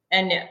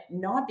 and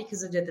not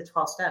because I did the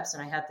 12 steps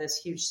and I had this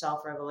huge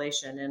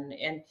self-revelation,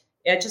 and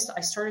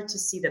I started to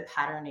see the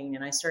patterning,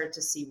 and I started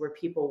to see where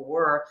people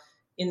were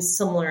in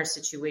similar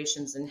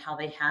situations and how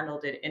they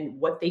handled it and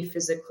what they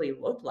physically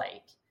looked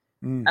like.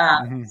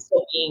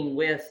 Still being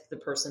with the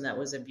person that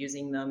was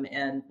abusing them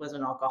and was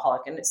an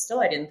alcoholic. And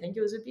I didn't think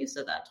it was abuse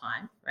at that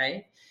time,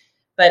 right?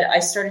 But I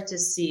started to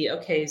see,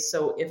 okay,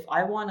 so if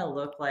I want to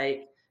look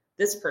like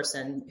this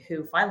person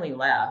who finally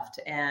left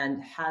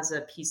and has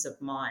a peace of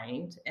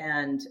mind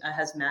and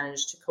has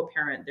managed to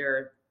co-parent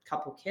their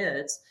couple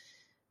kids,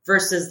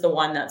 versus the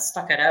one that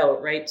stuck it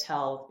out right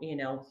till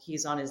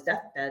he's on his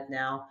deathbed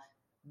now,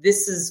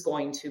 this is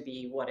going to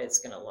be what it's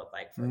going to look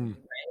like for me,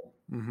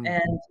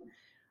 right?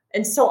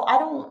 And so I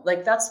don't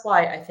that's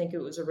why I think it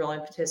was a real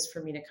impetus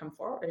for me to come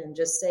forward and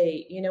just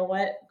say, you know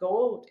what,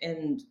 go out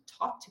and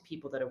talk to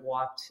people that have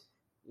walked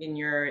in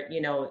your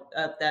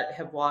that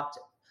have walked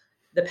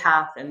the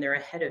path and they're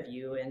ahead of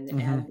you, and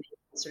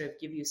sort of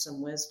give you some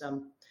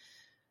wisdom.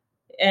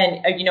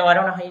 And I don't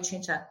know how you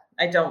change that.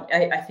 I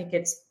think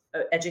it's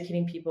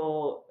educating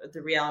people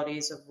the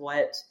realities of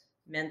what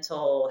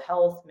mental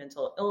health,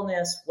 mental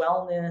illness,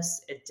 wellness,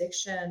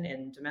 addiction,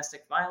 and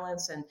domestic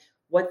violence, and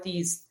what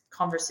these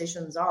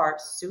conversations are,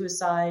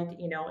 suicide,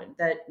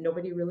 that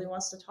nobody really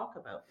wants to talk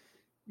about.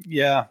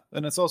 Yeah.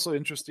 And it's also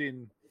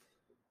interesting.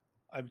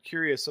 I'm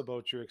curious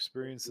about your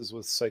experiences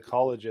with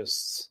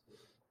psychologists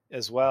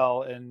as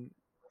well. And,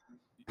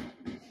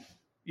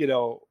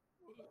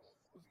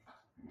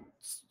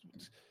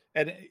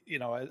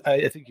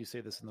 I think you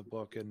say this in the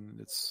book, and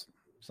it's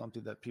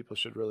something that people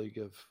should really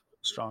give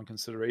strong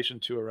consideration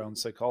to around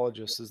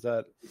psychologists, is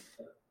that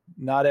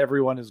not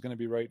everyone is going to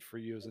be right for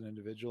you as an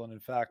individual. And in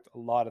fact, a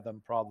lot of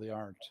them probably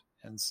aren't.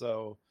 And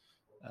so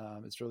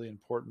it's really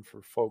important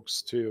for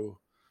folks to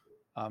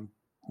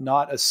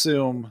not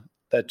assume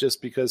that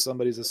just because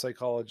somebody's a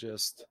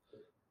psychologist,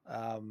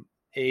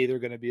 A, they're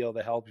going to be able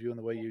to help you in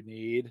the way you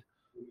need,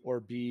 or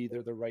B,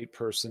 they're the right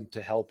person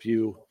to help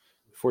you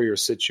for your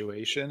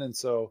situation. And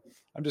so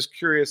I'm just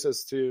curious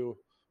as to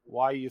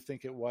why you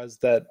think it was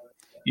that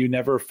you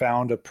never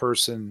found a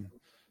person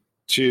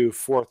to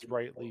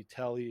forthrightly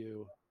tell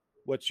you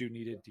what you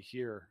needed to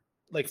hear,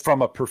 like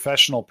from a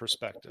professional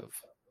perspective.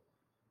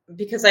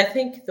 Because I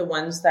think the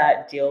ones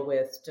that deal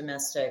with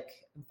domestic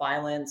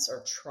violence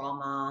or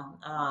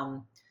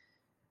trauma,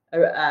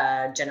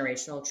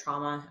 generational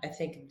trauma, I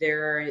think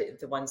they're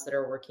the ones that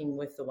are working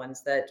with the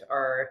ones that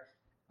are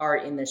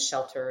in the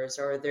shelters,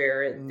 or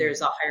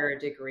there's a higher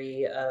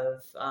degree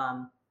of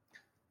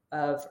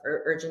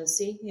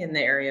urgency in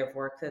the area of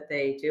work that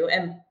they do.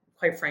 And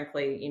quite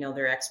frankly,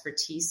 their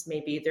expertise,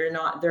 maybe there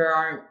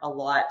aren't a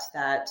lot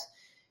that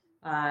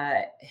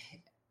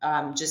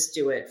just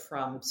do it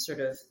from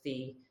sort of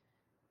the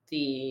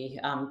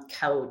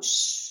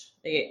couch,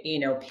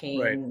 paying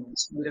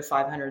 $200 to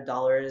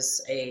 $500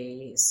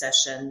 a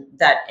session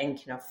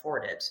and can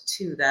afford it,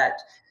 to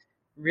that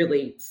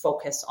really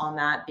focus on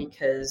that,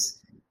 because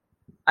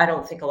I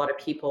don't think a lot of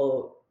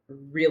people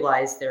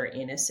realize they're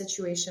in a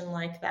situation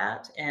like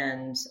that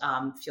and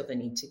feel the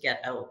need to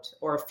get out,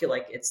 or feel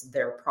like it's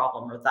their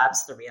problem, or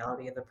that's the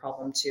reality of the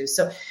problem too.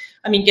 So,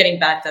 I mean, getting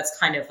back, that's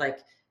kind of like,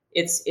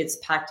 it's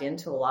packed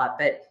into a lot,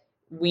 but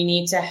we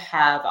need to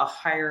have a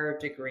higher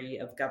degree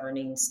of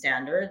governing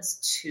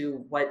standards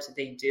to what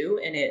they do.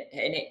 And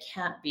it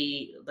can't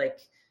be like,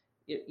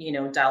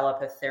 dial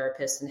up a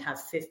therapist and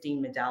have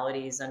 15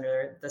 modalities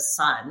under the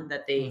sun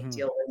that they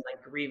deal with,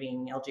 like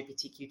grieving,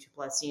 LGBTQ2+,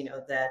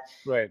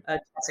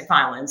 domestic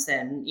violence,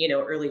 and,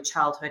 early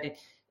childhood,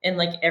 and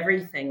like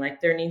everything.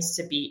 Like, there needs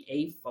to be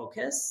a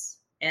focus,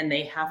 and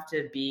they have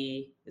to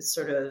be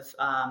sort of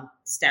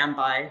stand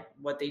by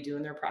what they do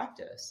in their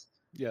practice.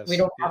 Yes. We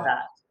don't have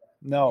that.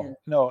 No.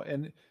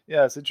 And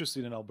yeah, it's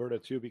interesting in Alberta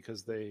too,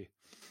 because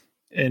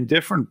in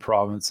different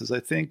provinces, I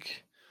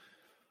think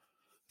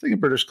in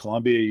British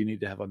Columbia, you need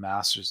to have a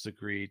master's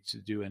degree to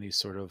do any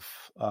sort of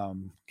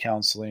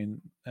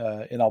counseling.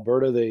 In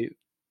Alberta,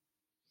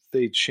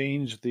 they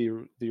changed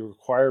the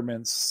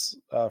requirements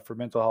for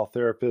mental health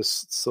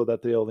therapists so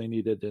that they only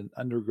needed an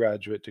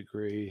undergraduate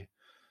degree,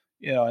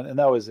 and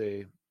that was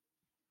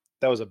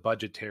a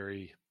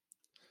budgetary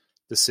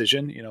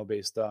decision,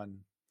 based on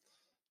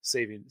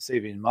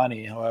saving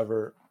money.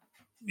 However,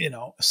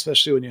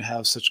 especially when you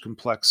have such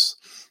complex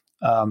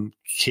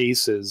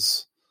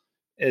cases,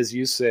 as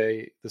you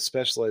say, the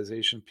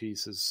specialization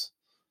piece is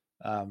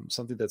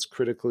something that's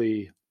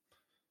critically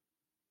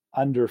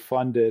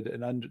underfunded,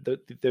 and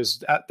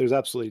there's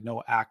absolutely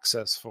no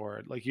access for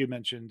it. Like you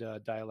mentioned,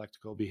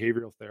 dialectical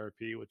behavioral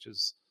therapy, which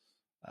is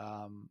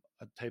a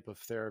type of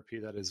therapy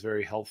that is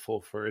very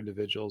helpful for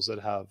individuals that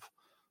have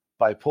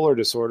bipolar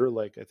disorder,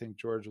 like I think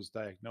George was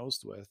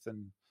diagnosed with.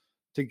 And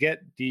to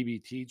get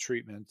DBT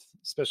treatment,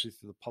 especially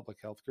through the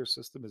public healthcare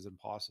system, is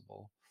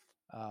impossible.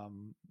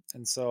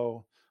 And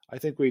so I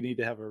think we need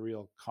to have a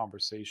real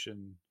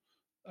conversation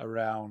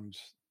around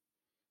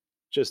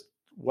just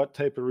what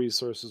type of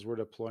resources we're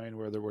deploying,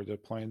 whether we're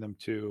deploying them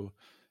to,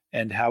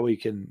 and how we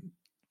can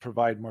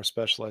provide more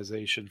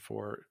specialization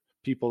for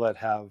people that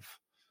have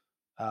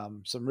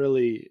some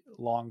really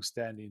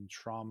long-standing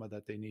trauma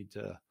that they need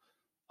to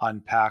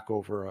unpack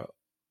over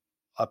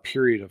a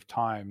period of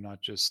time,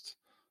 not just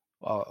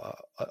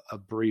a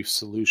brief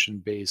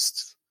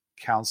solution-based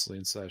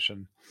counseling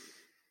session.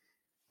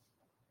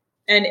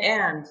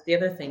 And the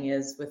other thing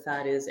is with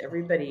that is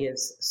everybody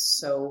is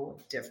so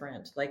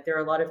different. Like there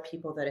are a lot of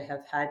people that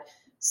have had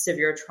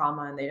severe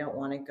trauma and they don't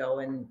want to go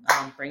and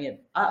bring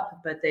it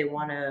up, but they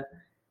want to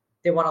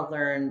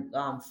learn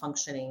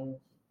functioning,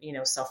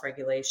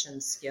 self-regulation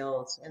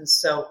skills. And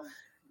so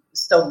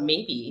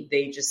maybe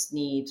they just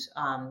need,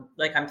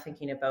 like I'm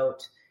thinking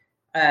about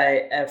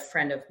a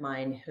friend of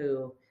mine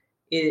who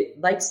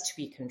likes to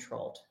be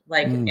controlled,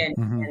 like,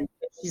 and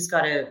she's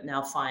got to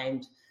now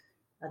find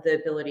the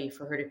ability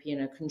for her to be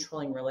in a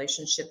controlling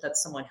relationship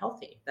that's somewhat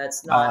healthy,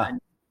 that's not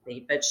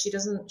unhealthy, but she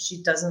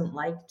doesn't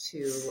like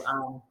to,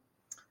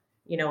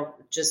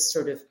 just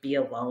sort of be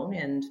alone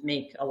and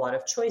make a lot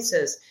of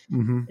choices.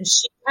 And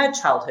she had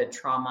childhood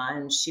trauma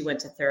and she went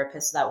to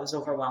therapists. That was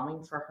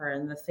overwhelming for her.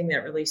 And the thing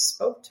that really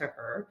spoke to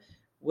her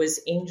was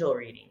angel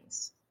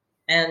readings.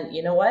 And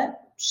you know what?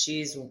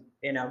 She's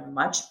in a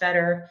much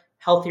better,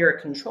 healthier,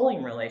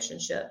 controlling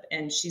relationship.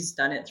 And she's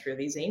done it through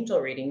these angel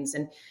readings.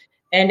 And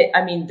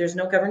I mean, there's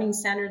no governing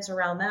standards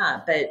around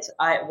that. But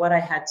I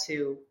had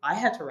to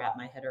wrap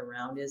my head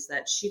around is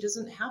that she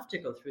doesn't have to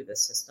go through the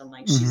system.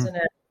 Like she's in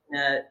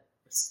a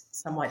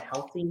somewhat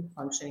healthy,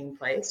 functioning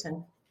place.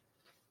 And,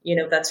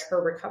 that's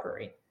her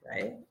recovery,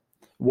 right?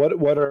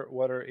 What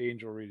are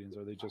angel readings?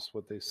 Are they just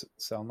what they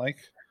sound like?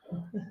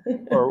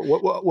 Or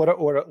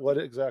what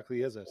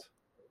exactly is it?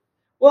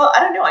 Well,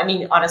 I don't know. I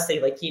mean, honestly,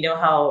 like,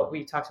 how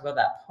we talked about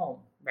that poem,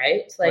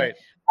 right? Like, right.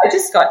 I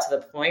just got to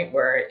the point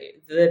where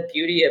the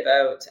beauty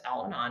about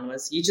Al-Anon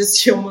was you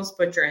almost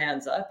put your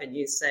hands up and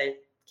you say,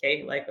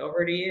 okay, like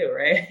over to you,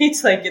 right?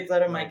 It's like, it's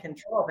out of my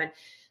control. But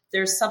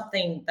there's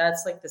something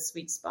that's like the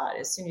sweet spot.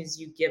 As soon as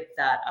you give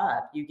that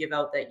up, you give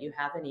out that you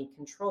have any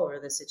control over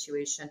the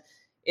situation.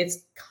 It's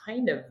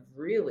kind of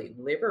really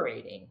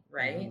liberating,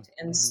 right?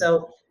 And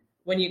so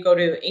when you go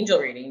to angel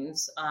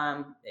readings,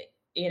 I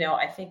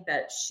think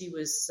that she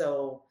was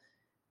so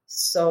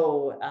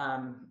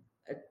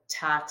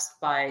taxed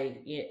by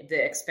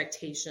the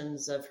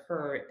expectations of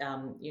her,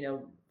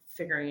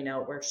 figuring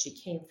out where she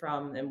came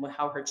from and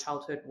how her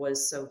childhood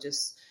was so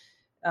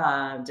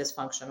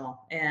dysfunctional,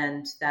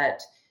 and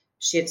that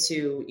she had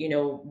to,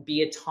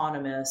 be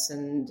autonomous,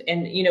 and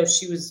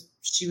she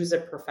was a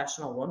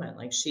professional woman.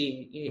 Like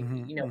she,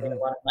 made a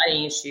lot of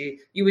money.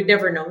 You would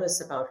never know this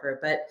about her,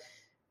 but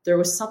there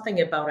was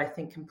something about, I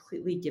think,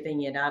 completely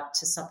giving it up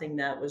to something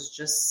that was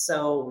just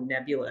so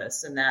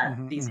nebulous, and that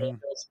these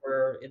angels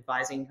were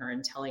advising her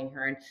and telling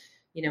her, and,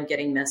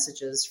 getting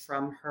messages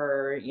from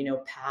her,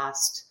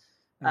 past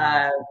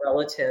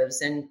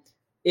relatives. And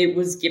it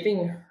was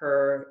giving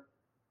her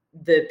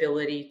the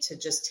ability to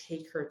just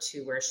take her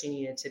to where she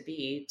needed to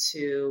be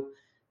to,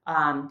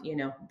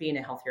 be in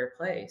a healthier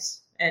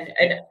place. And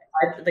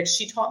like,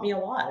 she taught me a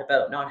lot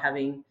about not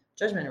having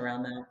judgment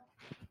around that.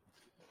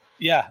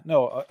 Yeah,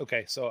 no.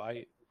 Okay. So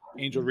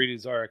angel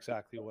readings are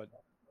exactly what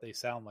they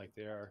sound like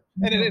they are.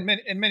 And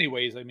in many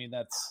ways, I mean,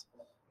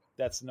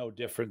 that's no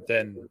different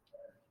than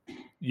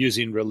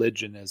using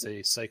religion as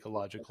a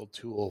psychological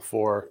tool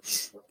for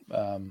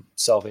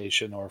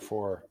salvation, or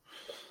for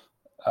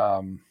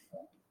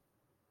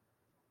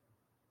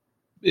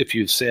if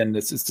you've sinned.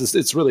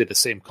 It's really the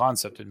same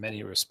concept in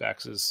many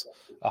respects, as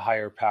a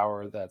higher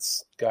power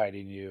that's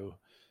guiding you.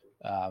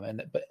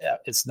 But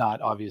it's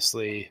not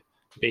obviously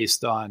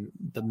based on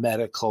the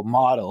medical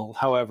model.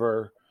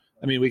 However,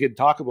 I mean, we could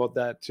talk about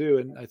that too.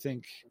 And I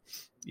think,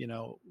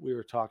 we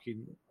were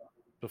talking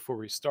before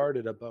we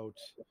started about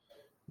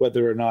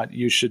whether or not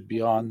you should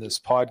be on this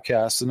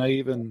podcast. And I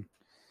even,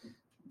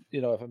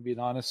 if I'm being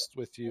honest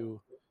with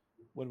you,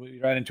 when we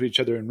ran into each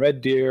other in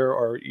Red Deer,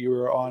 or you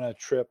were on a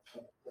trip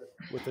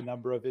with a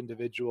number of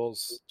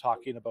individuals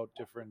talking with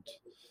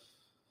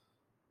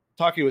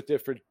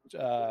different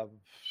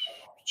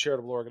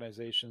charitable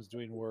organizations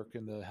doing work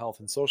in the health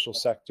and social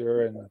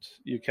sector, and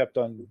you kept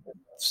on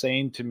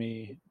saying to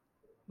me,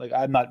 like,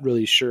 I'm not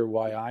really sure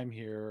why I'm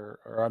here,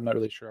 or I'm not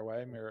really sure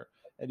why I'm here.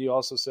 And you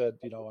also said,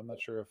 I'm not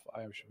sure if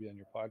I should be on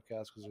your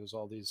podcast because there's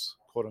all these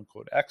quote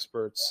unquote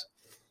experts.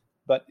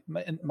 But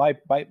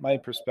my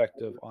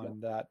perspective on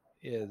that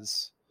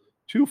is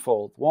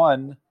twofold.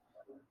 One,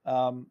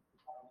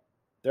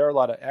 there are a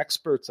lot of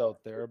experts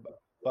out there,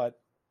 but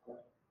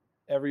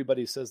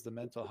everybody says the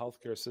mental health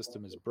care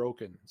system is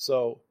broken.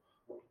 So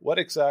what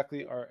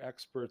exactly are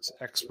experts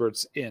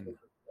in?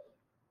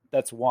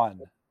 That's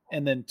one.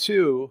 And then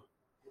two,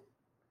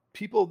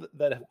 people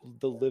that have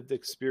the lived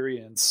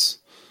experience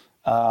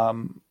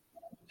and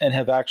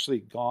have actually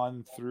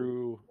gone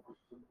through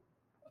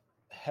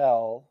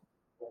hell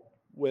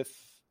with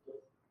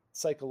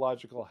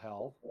psychological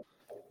hell,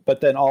 but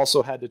then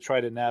also had to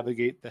try to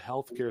navigate the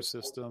healthcare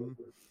system,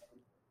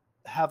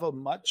 have a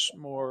much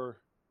more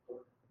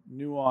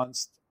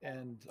nuanced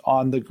and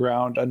on the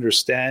ground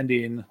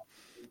understanding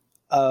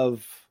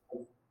of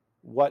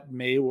what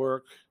may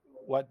work,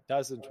 what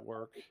doesn't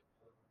work,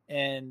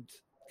 and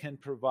can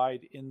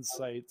provide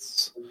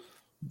insights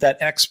that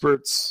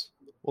experts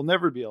will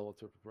never be able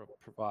to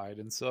provide.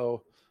 And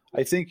so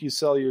I think you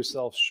sell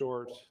yourself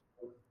short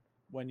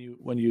when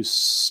you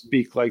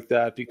speak like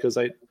that, because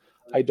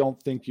I don't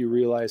think you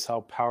realize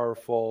how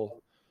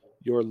powerful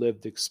your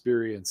lived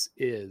experience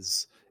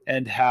is,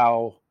 and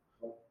how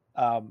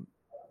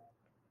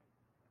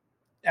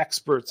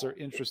experts are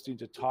interesting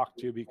to talk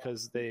to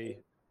because they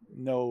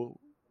know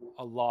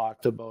a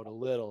lot about a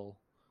little,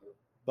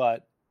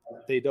 but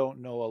they don't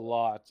know a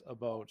lot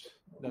about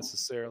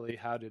necessarily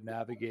how to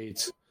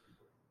navigate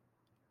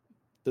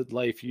the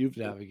life you've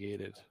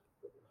navigated.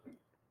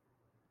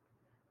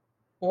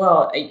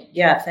 Well,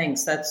 yeah,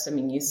 thanks. I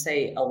mean, you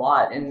say a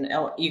lot, and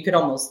you could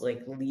almost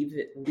like leave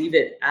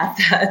it at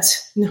that.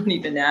 Don't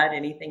even add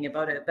anything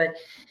about it. But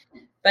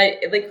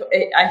like,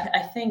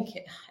 I think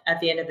at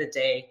the end of the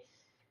day,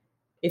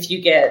 if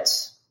you get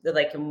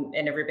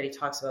and everybody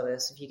talks about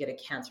this, if you get a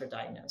cancer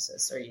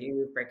diagnosis or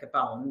you break a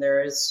bone,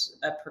 there is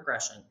a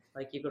progression.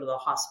 Like, you go to the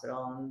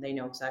hospital and they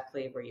know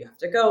exactly where you have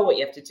to go, what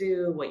you have to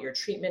do, what your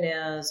treatment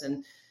is,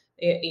 and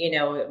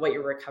what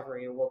your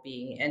recovery will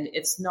be. And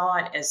it's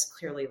not as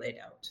clearly laid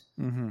out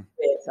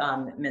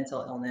with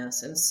mental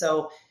illness. And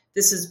so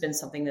this has been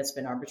something that's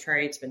been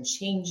arbitrary. It's been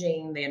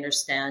changing. They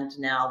understand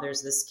now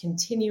there's this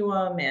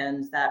continuum,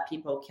 and that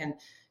people can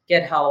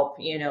get help,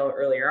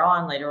 earlier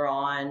on, later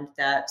on,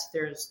 that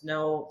there's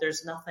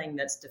nothing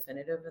that's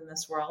definitive in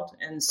this world.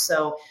 And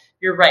so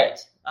you're right.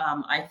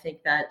 I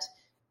think that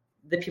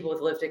the people with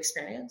lived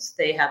experience,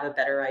 they have a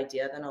better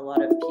idea than a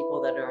lot of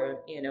people that are,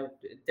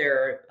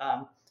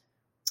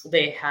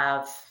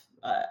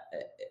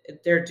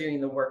 they're doing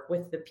the work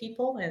with the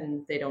people,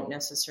 and they don't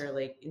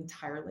necessarily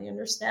entirely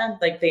understand.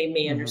 Like, they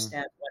may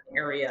understand one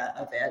area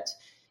of it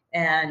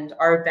and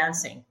are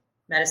advancing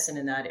medicine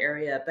in that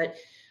area. But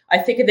I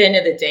think at the end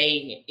of the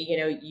day,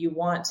 you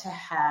want to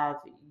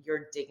have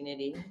your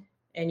dignity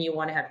and you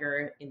want to have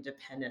your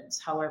independence,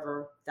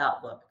 however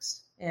that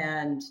looks.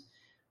 And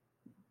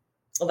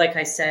like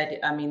I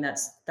said, I mean,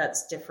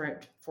 that's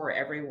different for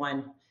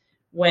everyone.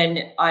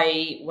 When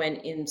I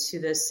went into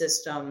the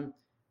system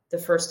the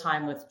first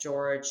time with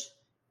George,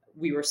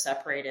 we were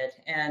separated,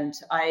 and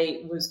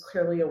I was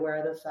clearly aware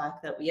of the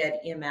fact that we had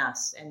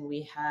EMS and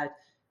we had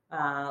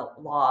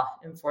law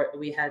enforcement,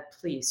 we had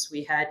police,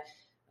 we had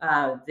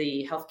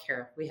the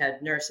healthcare, we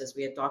had nurses,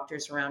 we had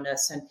doctors around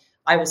us, and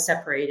I was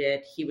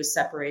separated, he was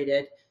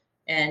separated,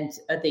 and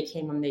they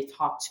came and they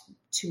talked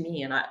to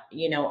me, and I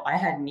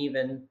hadn't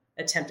even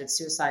attempted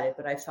suicide,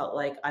 but I felt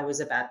like I was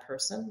a bad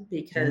person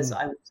because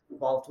I was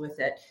involved with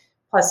it.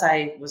 Plus,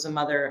 I was a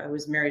mother. I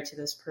was married to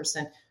this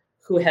person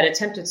who had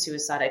attempted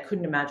suicide. I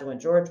couldn't imagine what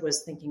George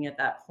was thinking at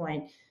that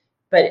point,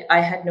 but I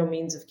had no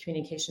means of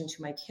communication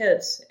to my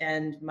kids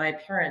and my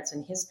parents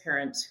and his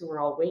parents, who were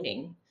all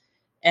waiting.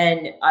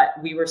 And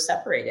we were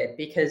separated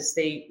because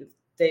they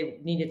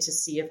needed to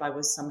see if I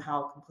was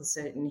somehow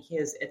complicit in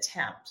his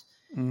attempt.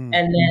 And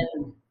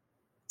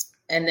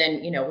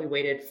then, we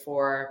waited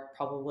for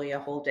probably a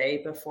whole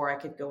day before I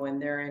could go in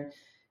there,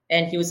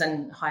 and he was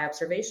in high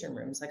observation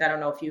rooms. Like, I don't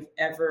know if you've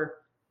ever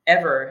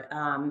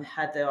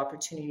had the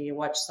opportunity to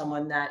watch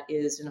someone that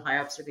is in a high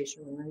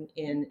observation room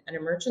in an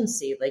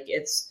emergency. Like,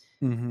 it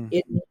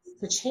needs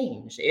to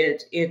change.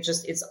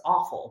 It's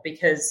awful,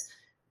 because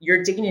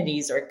your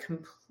dignities are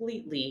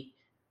completely,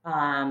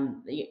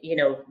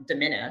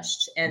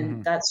 diminished.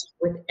 And that's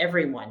with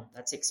everyone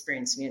that's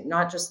experiencing it,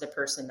 not just the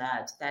person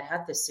that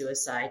had the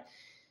suicide.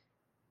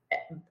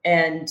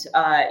 And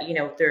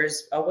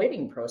there's a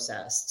waiting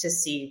process to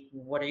see,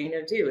 what are you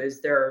going to do?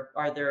 Is there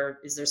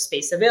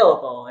space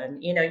available?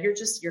 And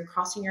you're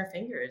crossing your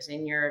fingers,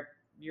 and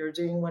you're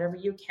doing whatever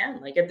you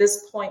can. Like, at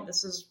this point,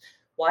 this is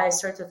why I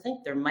start to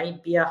think there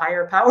might be a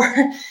higher power,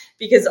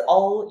 because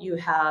all you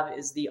have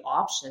is the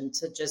option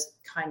to just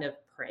kind of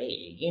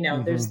pray,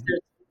 there's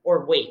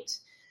or wait.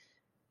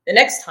 The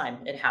next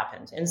time it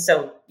happened, and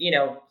so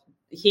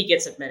he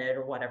gets admitted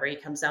or whatever, he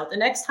comes out. The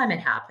next time it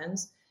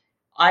happens,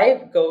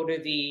 I go to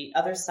the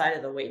other side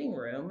of the waiting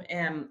room,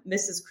 and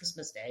this is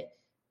Christmas Day,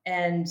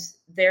 and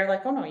they're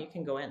like, "Oh no, you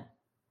can go in."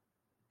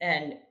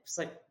 And it's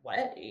like,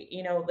 what?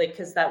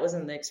 Because that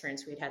wasn't the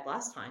experience we'd had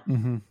last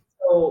time.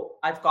 So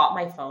I've got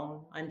my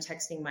phone. I'm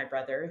texting my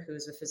brother,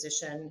 who's a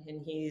physician,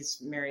 and he's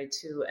married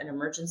to an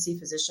emergency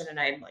physician. And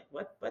I'm like,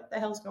 what the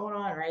hell's going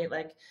on? Right.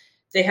 Like,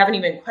 they haven't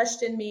even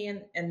questioned me.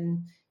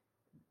 And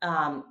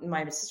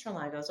my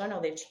sister-in-law goes, oh no,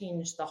 they've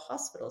changed the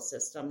hospital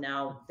system.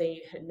 Now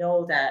they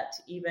know that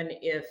even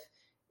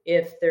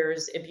if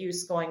there's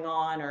abuse going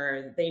on,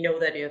 or they know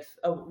that if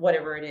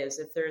whatever it is,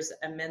 if there's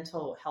a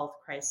mental health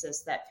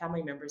crisis, that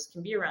family members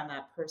can be around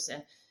that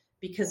person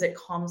because it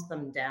calms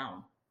them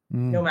down,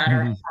 no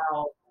matter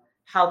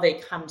how they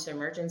come to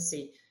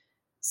emergency.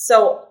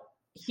 So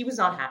he was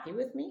not happy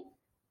with me,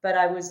 but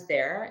I was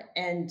there,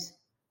 and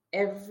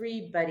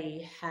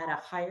everybody had a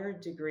higher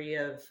degree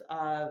of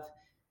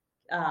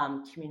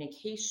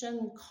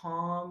communication,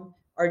 calm.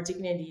 Our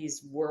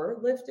dignities were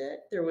lifted.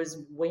 There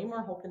was way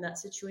more hope in that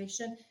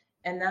situation,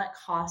 and that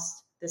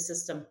cost the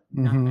system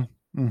nothing.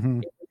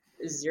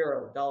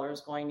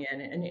 $0 going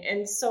in,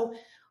 and so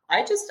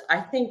I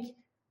think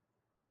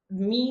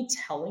me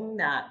telling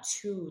that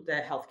to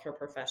the healthcare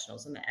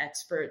professionals and the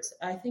experts,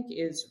 I think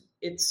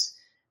it's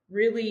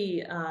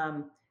really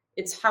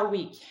it's how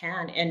we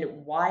can, and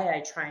why I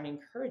try and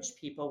encourage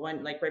people.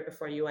 When, like, right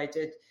before you, I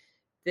did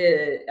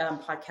the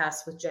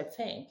podcast with Jed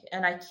Fink,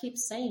 and I keep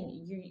saying,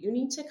 you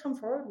need to come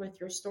forward with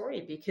your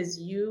story, because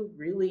you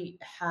really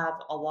have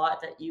a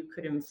lot that you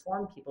could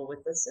inform people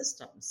with the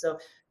system. So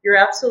you're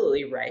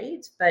absolutely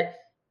right, but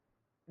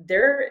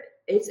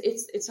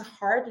it's a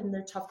hard and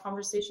they're tough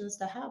conversations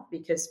to have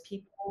because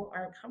people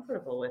aren't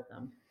comfortable with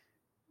them.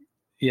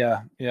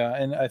 Yeah,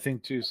 and I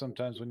think too,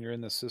 sometimes when you're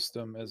in the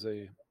system as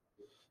a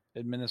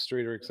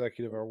administrator,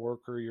 executive, or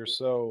worker, you're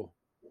so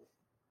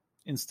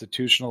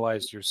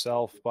institutionalized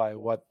yourself by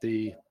what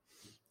the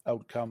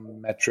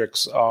outcome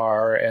metrics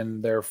are,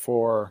 and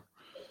therefore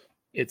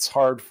it's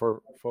hard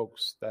for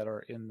folks that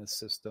are in the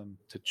system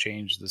to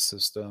change the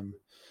system.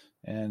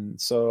 And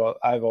so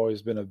I've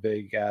always been a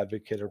big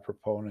advocate or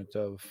proponent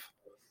of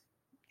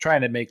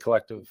trying to make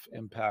collective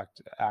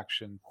impact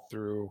action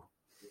through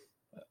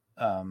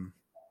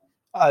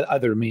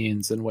other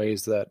means and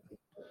ways that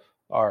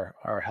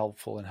are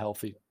helpful and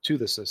healthy to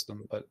the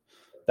system. But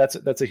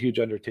that's a huge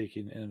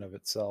undertaking in and of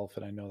itself,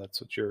 and I know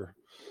that's what your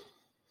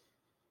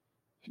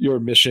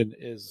mission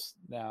is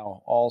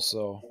now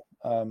also.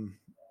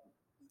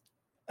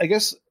 I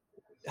guess,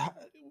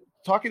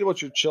 talking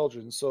about your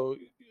children, so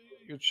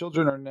your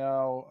children are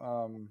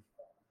now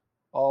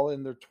all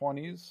in their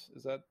 20s.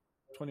 Is that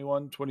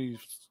 21, 20?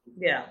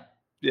 Yeah.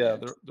 They're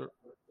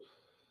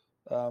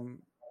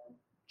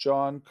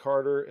John,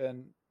 Carter,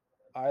 and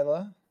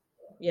Isla.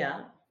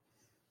 Yeah.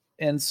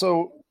 And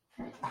so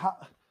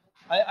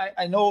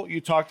I know you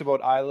talked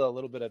about Isla a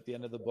little bit at the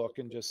end of the book,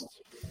 and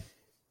just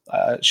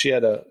she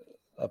had a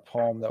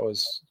poem that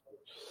was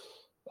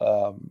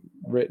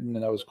written,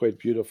 and that was quite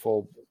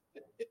beautiful.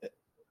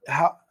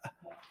 How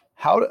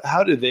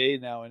do they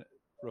now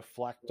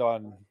reflect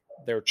on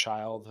their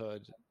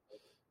childhood,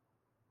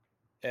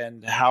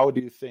 and how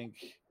do you think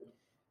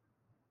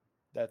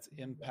that's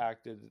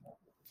impacted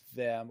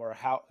them, or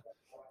how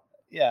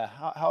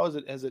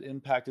has it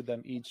impacted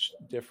them each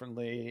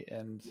differently,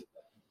 and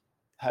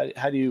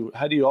how do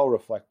you all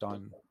reflect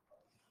on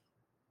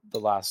the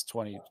last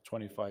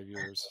 20-25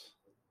 years?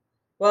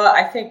 Well,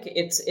 I think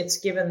it's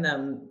given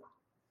them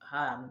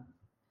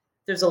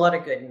there's a lot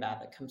of good and bad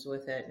that comes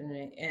with it,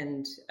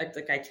 and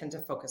I tend to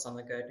focus on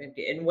the good.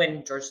 And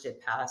when George did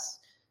pass,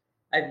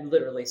 I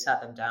literally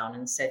sat them down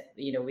and said,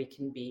 we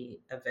can be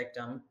a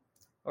victim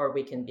or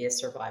we can be a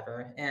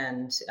survivor.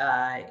 And,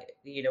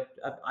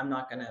 I'm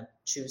not going to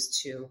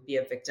choose to be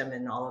a victim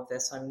in all of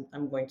this.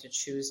 I'm going to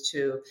choose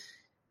to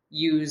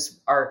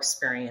use our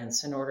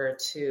experience in order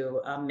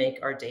to make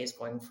our days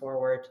going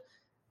forward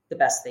the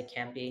best they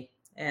can be.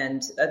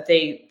 And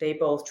they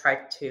both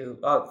tried to,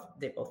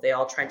 they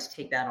all tried to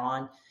take that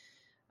on.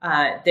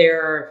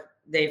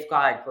 They've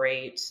got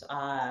great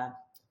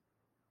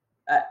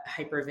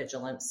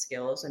hypervigilance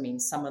skills. I mean,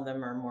 some of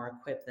them are more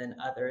equipped than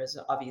others.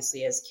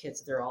 Obviously, as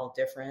kids, they're all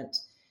different.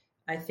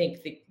 I think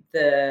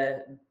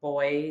the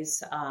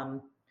boys,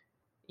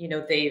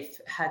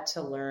 they've had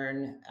to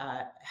learn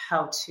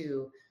how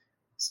to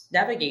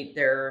navigate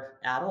their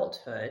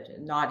adulthood,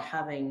 not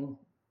having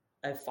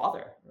a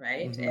father,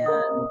 right?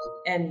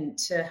 And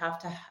to have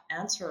to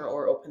answer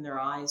or open their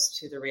eyes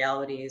to the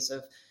realities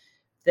of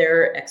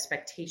their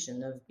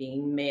expectation of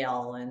being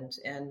male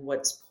and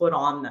what's put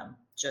on them,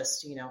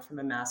 just, from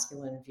a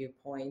masculine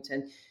viewpoint,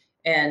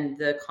 and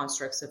the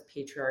constructs of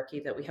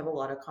patriarchy that we have a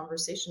lot of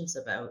conversations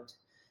about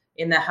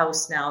in the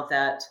house now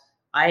that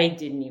I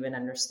didn't even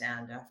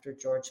understand after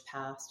George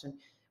passed. And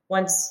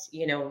once,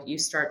 you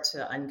start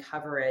to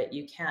uncover it,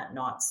 you can't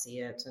not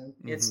see it. And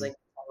it's like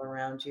all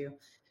around you.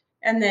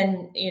 And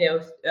then,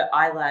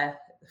 Isla,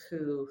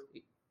 who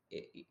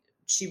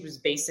she was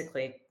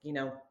basically,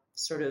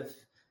 sort of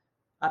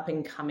up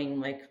and coming,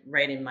 like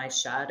right in my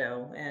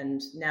shadow.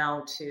 And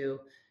now to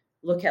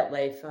look at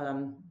life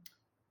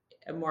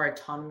more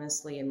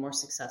autonomously and more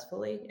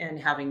successfully, and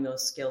having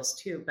those skills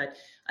too, but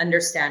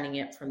understanding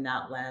it from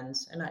that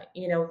lens. And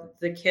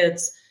the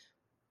kids,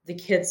 the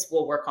kids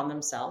will work on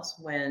themselves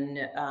when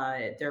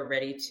they're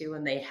ready to,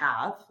 and they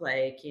have,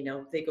 like,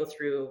 they go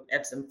through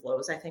ebbs and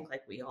flows, I think,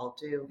 like we all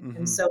do.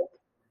 And so,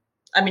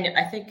 I mean,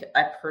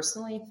 I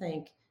personally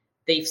think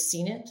they've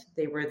seen it.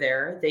 They were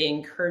there. They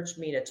encouraged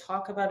me to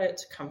talk about it,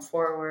 to come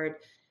forward.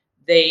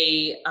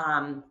 They,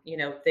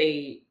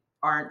 they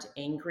aren't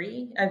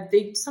angry.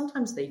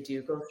 Sometimes they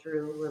do go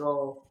through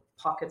little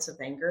pockets of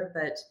anger,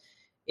 but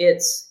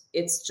it's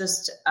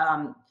just,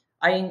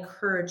 I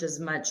encourage as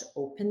much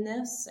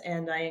openness,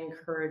 and I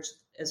encourage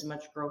as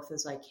much growth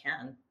as I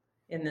can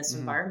in this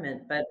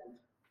environment. But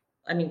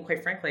I mean,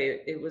 quite frankly,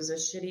 it was a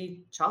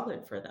shitty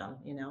childhood for them.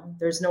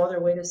 There's no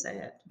other way to say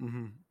it.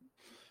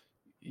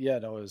 Yeah,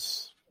 no,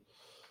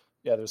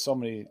 there's so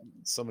many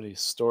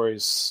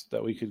stories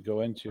that we could go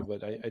into,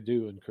 but I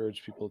do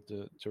encourage people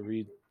to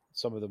read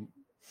some of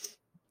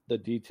the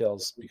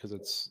details, because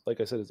it's, like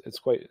I said, it's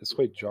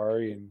quite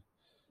jarring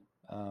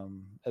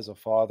as a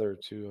father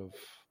to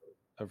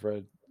have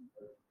read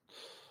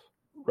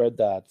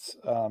that.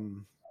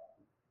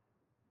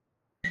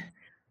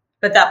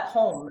 But that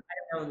poem,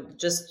 I don't know,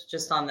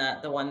 just on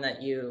that, the one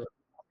that you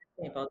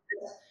about,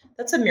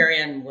 that's a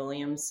Marianne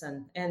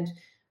Williamson, and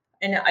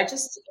I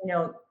just,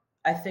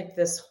 I think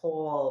this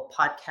whole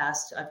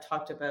podcast, I've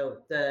talked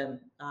about the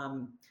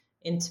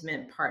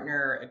intimate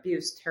partner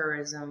abuse,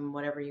 terrorism,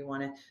 whatever you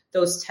want to,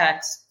 those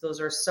texts, those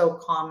are so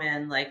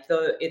common, like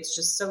it's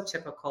just so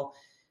typical.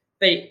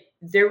 But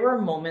there were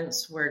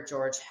moments where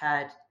George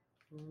had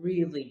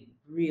really,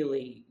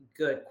 really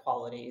good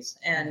qualities,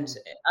 and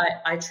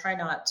I try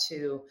not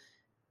to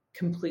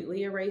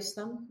completely erase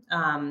them.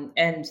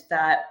 And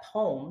that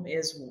poem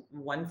is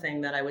one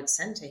thing that I would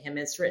send to him.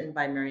 It's written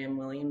by Marianne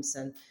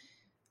Williamson.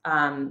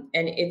 And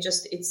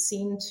it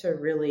seemed to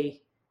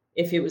really,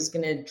 if it was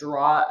going to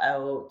draw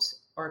out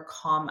or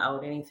calm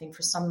out anything,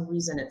 for some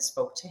reason it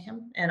spoke to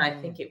him. And I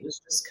think it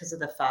was just because of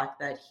the fact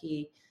that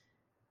he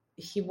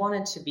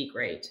wanted to be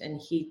great.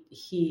 And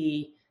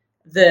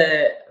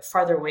the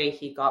farther away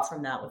he got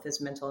from that with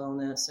his mental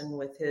illness and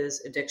with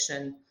his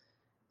addiction,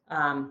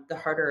 the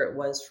harder it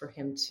was for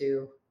him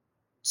to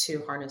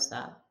harness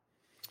that.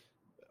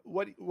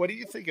 What do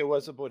you think it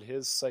was about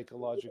his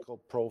psychological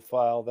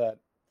profile that,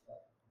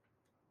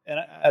 and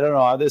I don't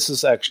know, this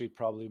is actually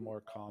probably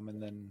more common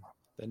than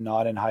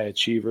not in high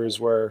achievers,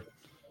 where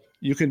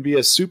you can be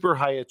a super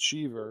high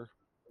achiever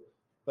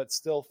but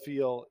still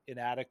feel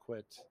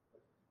inadequate,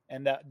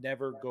 and that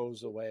never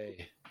goes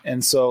away.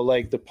 And so,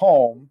 like, the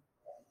poem,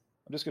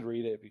 I'm just going to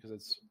read it because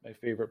it's my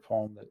favorite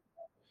poem, that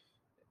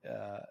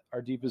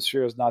our deepest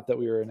fear is not that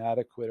we are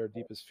inadequate. Our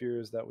deepest fear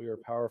is that we are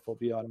powerful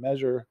beyond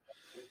measure.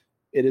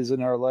 It is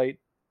in our light,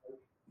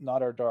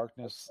 not our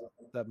darkness,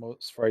 that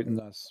most frightens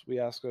us. We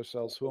ask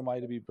ourselves, who am I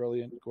to be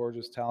brilliant,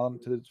 gorgeous,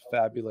 talented,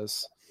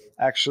 fabulous?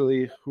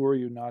 Actually, who are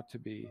you not to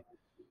be?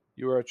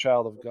 You are a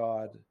child of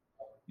God.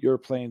 Your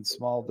plain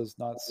small does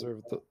not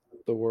serve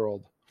the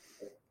world.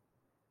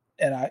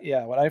 And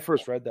when I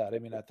first read that, I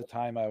mean, at the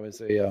time I was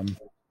very,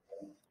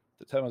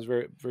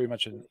 very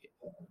much an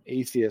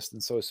atheist.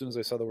 And so as soon as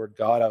I saw the word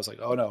God, I was like,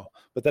 oh no.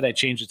 But then I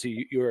changed it to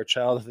you're a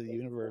child of the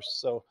universe.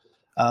 So,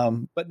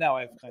 but now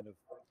I've kind of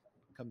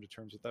come to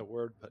terms with that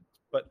word.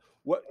 But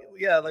why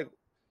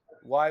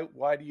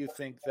do you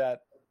think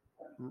that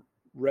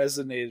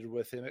resonated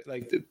with him?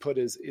 Like, it put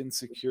his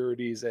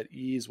insecurities at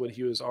ease when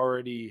he was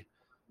already,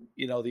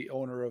 the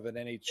owner of an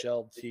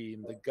NHL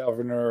team, the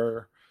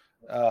governor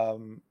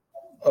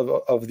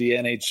of the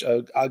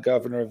NHL, a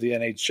governor of the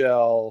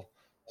NHL,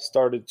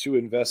 started 2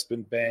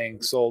 investment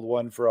banks, sold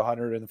one for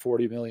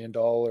 $140 million.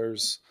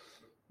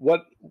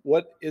 What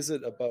is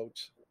it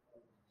about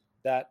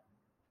that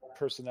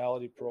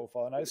personality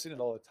profile? And I've seen it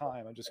all the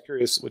time. I'm just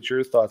curious what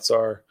your thoughts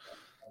are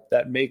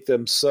that make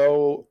them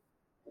so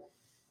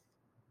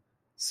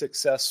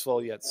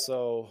successful yet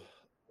so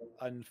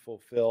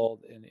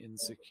unfulfilled and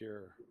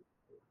insecure.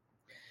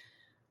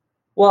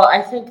 Well,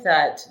 I think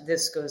that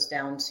this goes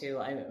down to,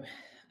 I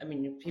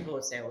mean, people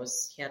would say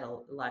he had a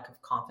lack of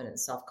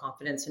confidence,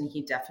 self-confidence, and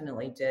he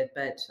definitely did.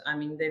 But I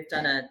mean, they've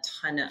done a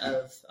ton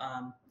of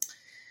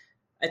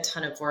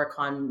work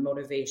on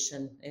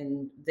motivation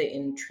in the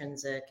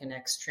intrinsic and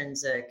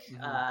extrinsic,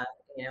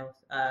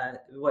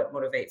 what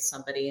motivates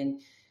somebody. And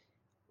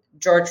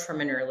George, from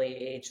an early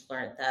age,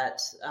 learned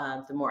that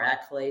the more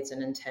accolades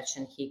and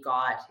attention he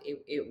got,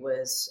 it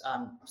was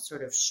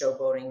sort of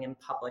showboating in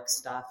public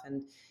stuff.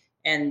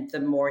 And the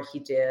more he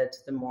did,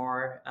 the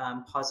more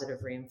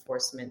positive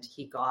reinforcement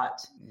he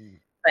got.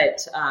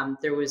 But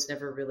there was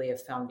never really a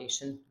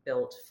foundation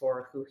built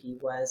for who he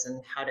was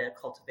and how to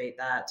cultivate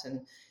that.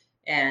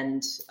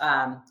 And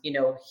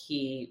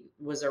he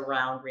was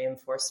around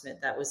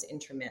reinforcement that was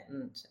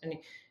intermittent. And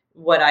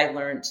what I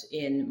learned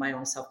in my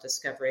own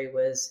self-discovery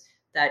was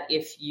that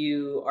if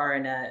you are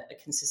in a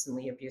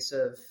consistently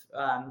abusive,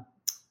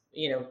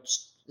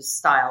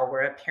 style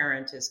where a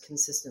parent is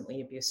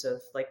consistently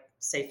abusive, like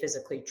say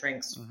physically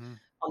drinks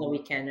on the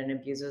weekend and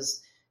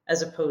abuses,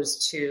 as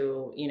opposed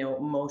to,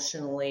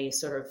 emotionally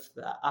sort of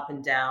up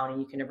and down,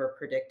 and you can never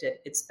predict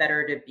it. It's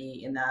better to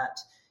be in that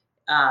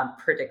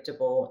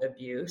predictable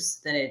abuse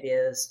than it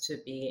is to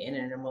be in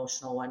an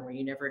emotional one where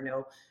you never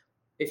know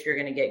if you're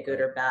going to get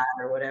good or bad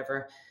or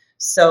whatever.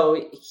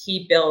 So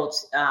he built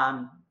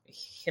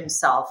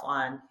himself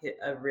on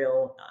a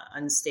real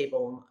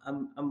unstable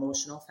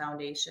emotional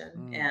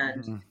foundation,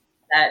 and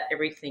that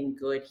everything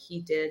good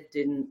he did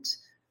didn't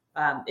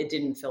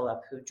fill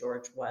up who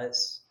George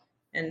was.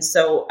 And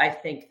so I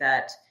think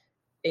that,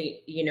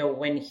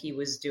 when he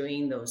was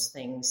doing those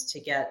things to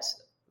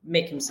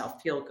make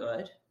himself feel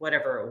good,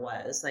 whatever it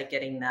was, like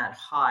getting that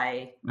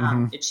high,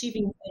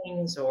 achieving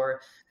things,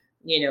 or,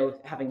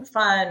 having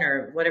fun,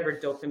 or whatever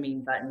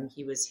dopamine button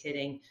he was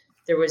hitting,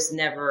 there was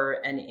never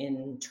an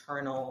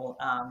internal,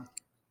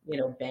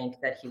 bank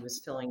that he was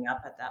filling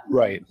up at that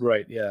point.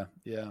 Right. Yeah.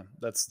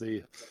 That's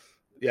the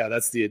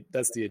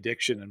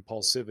addiction and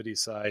impulsivity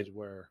side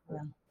where,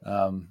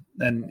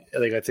 and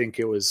like, I think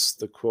it was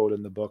the quote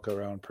in the book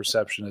around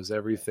perception is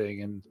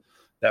everything. And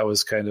that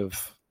was kind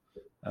of,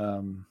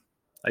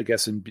 I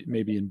guess,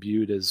 maybe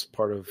imbued as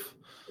part of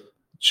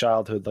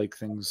childhood, like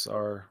things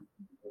are,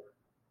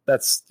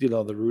 that's, the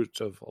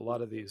root of a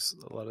lot of these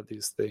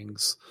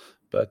things.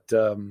 But,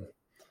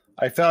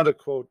 I found a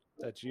quote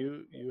that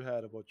you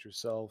had about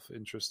yourself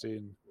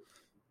interesting.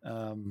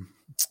 And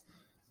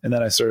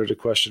then I started to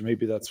question,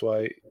 maybe that's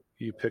why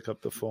you pick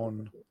up the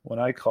phone when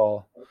I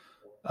call.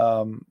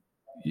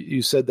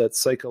 You said that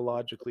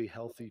psychologically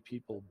healthy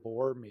people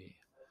bore me.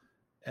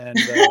 And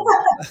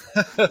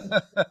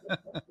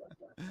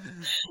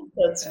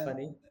that's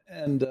funny.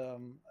 And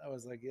I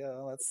was like,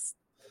 yeah,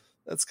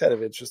 that's kind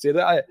of interesting.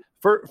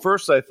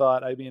 First I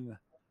thought, I mean,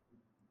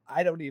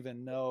 I don't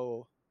even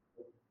know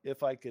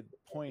if I could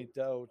point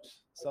out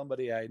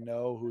somebody I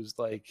know who's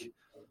like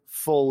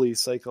fully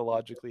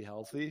psychologically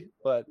healthy,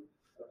 but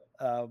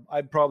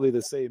I'm probably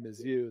the same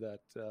as you, that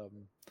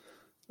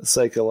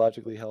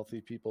psychologically healthy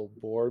people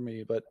bore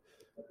me. But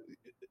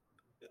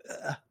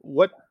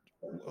what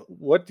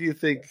do you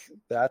think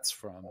that's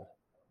from?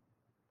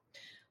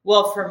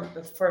 Well,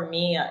 for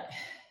me,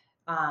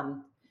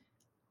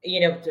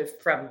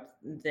 from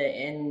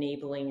the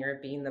enabling or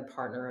being the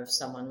partner of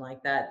someone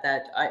like that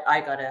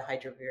I got a high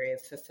degree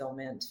of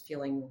fulfillment,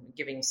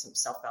 giving some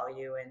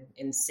self-value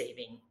in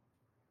saving.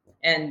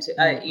 And,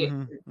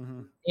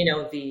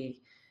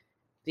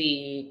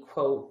 the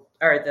quote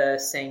or the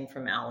saying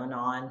from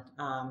Al-Anon,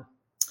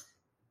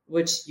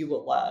 which you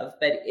will love,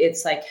 but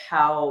it's like,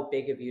 how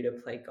big of you to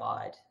play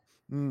God?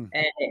 And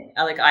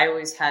I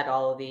always had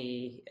all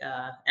the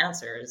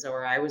answers,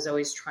 or I was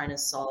always trying to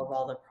solve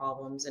all the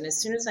problems. And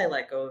as soon as I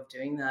let go of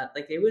doing that,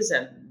 like, it was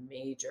a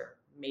major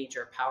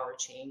power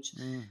change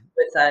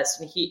with us.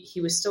 And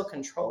he was still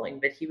controlling,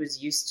 but he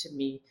was used to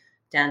me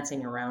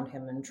dancing around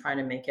him and trying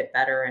to make it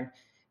better.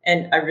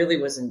 And I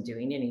really wasn't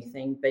doing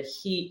anything, but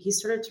he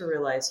started to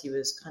realize he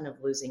was kind of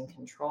losing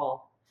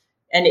control,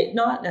 and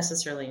not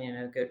necessarily in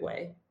a good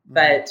way.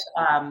 But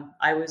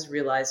I was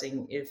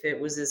realizing, if it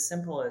was as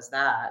simple as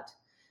that,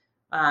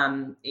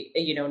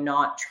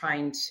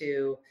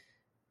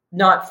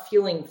 not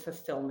feeling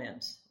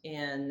fulfillment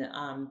in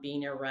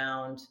being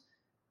around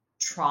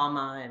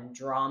trauma and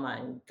drama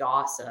and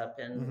gossip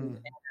and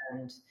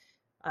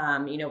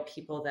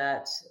people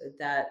that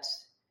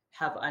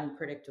have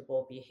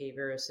unpredictable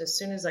behaviors. As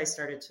soon as I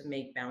started to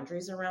make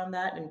boundaries around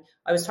that, and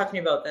I was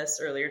talking about this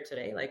earlier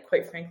today, like,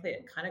 quite frankly,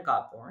 it kind of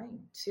got boring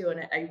too.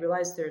 And I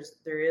realized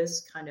there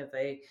is kind of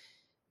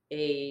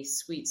a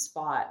sweet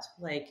spot,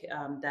 like,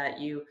 that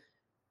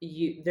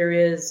there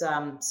is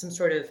some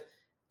sort of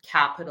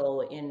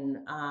capital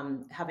in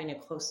having a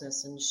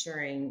closeness and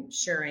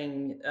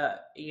sharing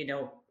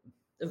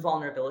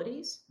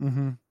vulnerabilities.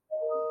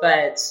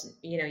 But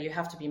you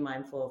have to be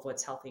mindful of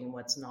what's healthy and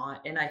what's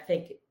not. And I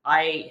think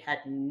I had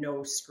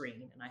no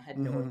screen, and I had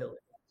no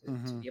ability to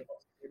be able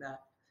to do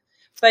that.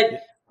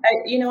 But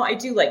I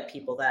do like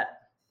people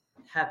that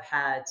have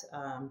had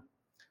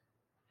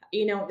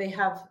they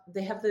have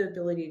the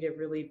ability to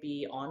really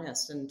be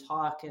honest and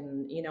talk,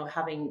 and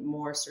having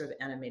more sort of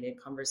animated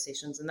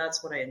conversations, and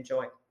that's what I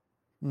enjoy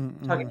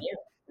talking to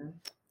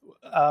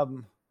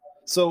you.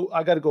 So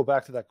I got to go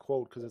back to that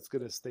quote because it's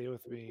going to stay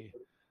with me.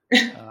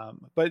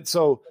 But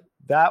so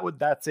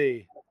that's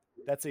a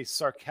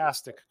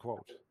sarcastic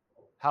quote.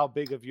 How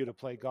big of you to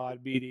play God?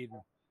 Meaning,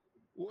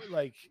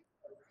 like,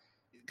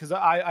 because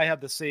I have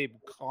the same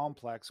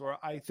complex, or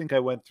I think I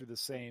went through the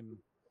same,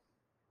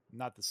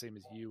 not the same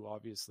as you,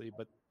 obviously,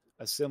 but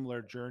a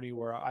similar journey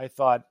where I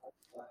thought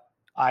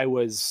I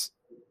was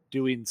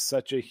doing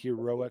such a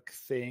heroic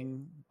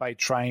thing by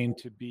trying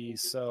to be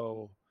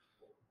so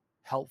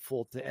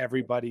helpful to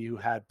everybody who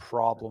had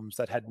problems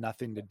that had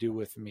nothing to do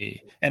with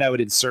me. And I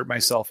would insert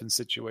myself in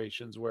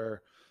situations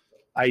where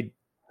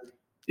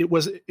it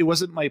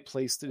wasn't my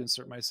place to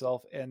insert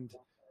myself. And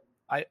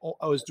I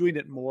was doing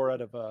it more out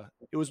of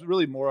it was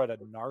really more out of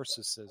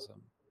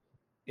narcissism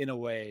in a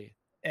way.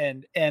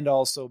 And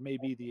also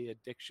maybe the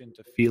addiction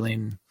to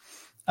feeling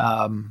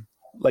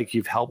like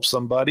you've helped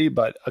somebody,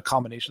 but a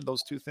combination of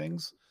those two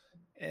things.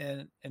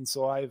 And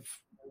so I've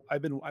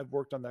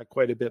worked on that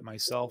quite a bit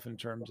myself in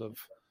terms of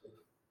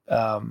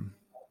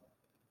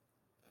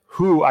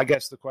who, I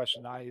guess the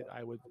question I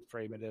would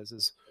frame it as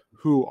is,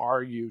 who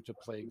are you to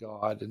play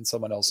God in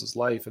someone else's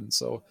life? And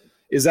so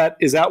is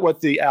that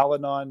what the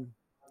Al-Anon,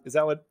 is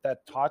that what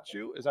that taught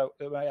you?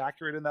 Am I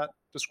accurate in that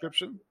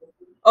description?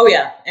 Oh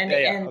yeah. And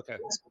okay.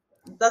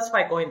 That's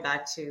why going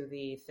back to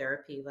the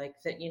therapy, like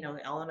that,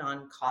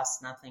 Al-Anon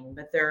costs nothing,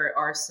 but there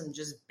are some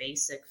just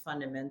basic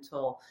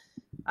fundamental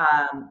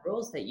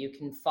rules that you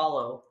can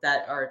follow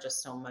that are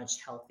just so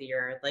much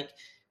healthier. Like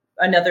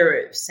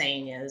another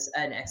saying is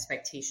an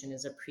expectation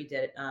is a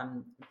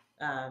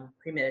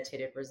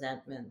premeditated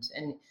resentment.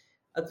 And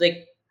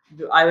like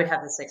I would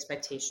have this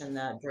expectation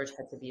that George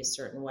had to be a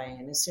certain way.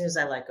 And as soon as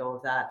I let go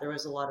of that, there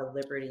was a lot of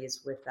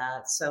liberties with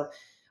that. So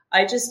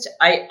I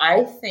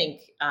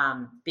think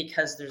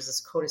because there's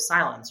this code of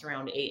silence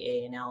around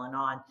AA and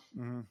Al-Anon,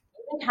 even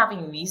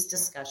having these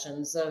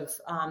discussions of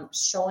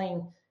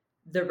showing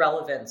the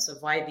relevance of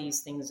why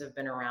these things have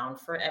been around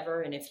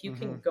forever. And if you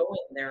can go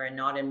in there and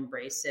not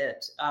embrace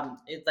it,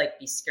 it'd like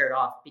be scared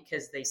off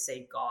because they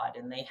say God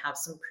and they have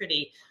some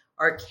pretty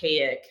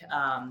archaic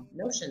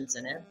notions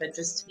in it, but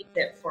just take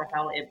it for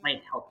how it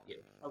might help you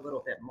a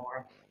little bit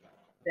more.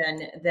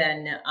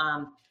 Then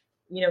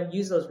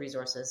use those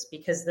resources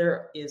because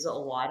there is a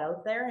lot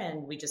out there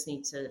and we just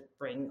need to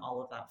bring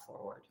all of that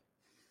forward.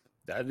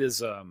 That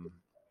is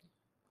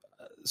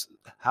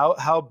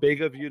how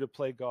big of you to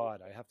play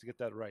God? I have to get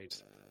that right.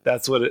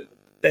 That's what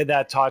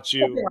that taught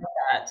you. Something like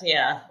that,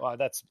 yeah. Well,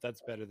 that's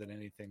better than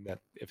anything. That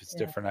if it's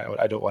different,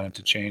 I don't want it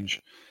to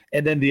change.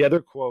 And then the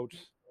other quote,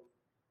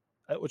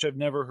 which I've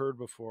never heard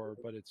before,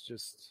 but it's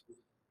just,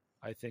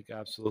 I think,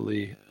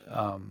 absolutely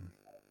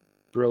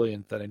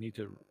brilliant, that I need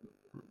to.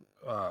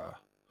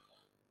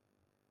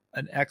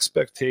 An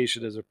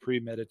expectation is a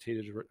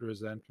premeditated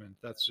resentment.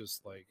 That's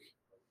just like,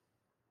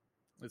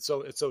 it's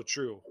so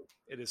true.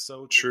 It is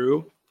so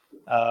true.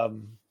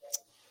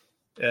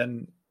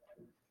 And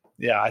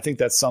yeah, I think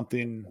that's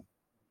something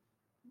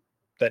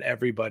that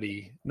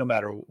everybody, no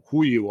matter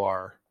who you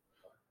are,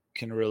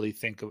 can really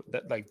think of.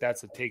 That, like,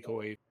 that's a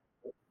takeaway.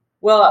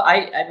 Well,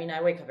 I mean,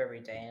 I wake up every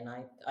day and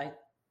I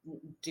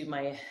do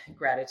my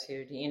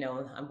gratitude,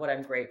 what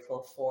I'm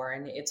grateful for.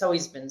 And it's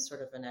always been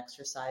sort of an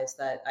exercise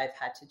that I've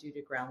had to do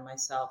to ground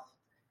myself.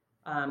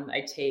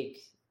 I take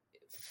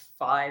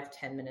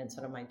 5-10 minutes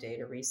out of my day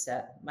to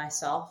reset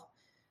myself.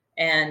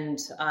 And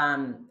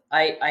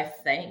I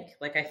thank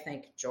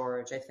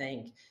George. I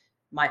thank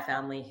my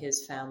family,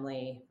 his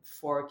family,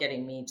 for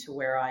getting me to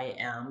where I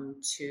am,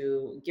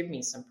 to give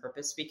me some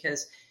purpose.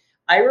 Because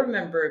I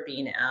remember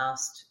being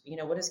asked,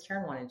 what does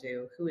Karen want to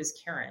do? Who is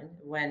Karen?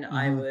 When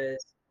I was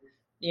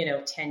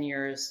 10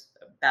 years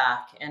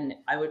back, and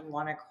I would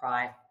want to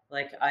cry.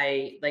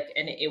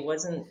 And it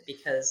wasn't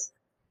because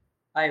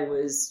I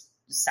was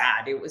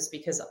sad. It was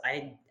because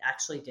I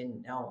actually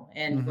didn't know.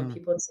 And when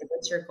people would say,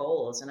 what's your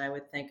goals? And I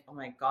would think, oh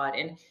my God.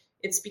 And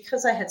it's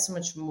because I had so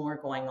much more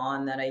going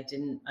on that I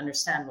didn't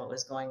understand what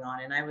was going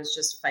on. And I was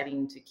just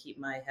fighting to keep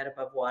my head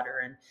above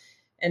water.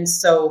 And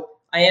so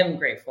I am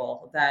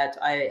grateful that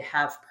I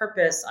have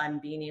purpose. I'm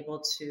being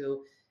able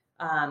to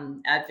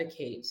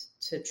advocate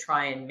to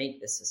try and make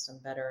the system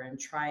better and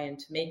try and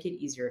to make it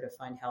easier to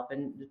find help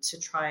and to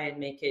try and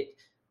make it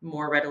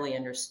more readily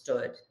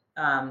understood.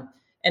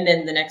 And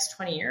then the next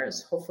 20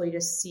 years, hopefully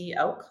to see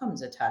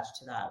outcomes attached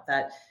to that,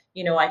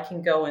 I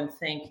can go and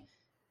think,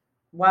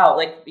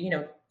 wow,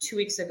 2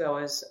 weeks ago,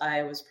 as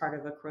I was part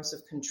of a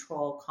corrosive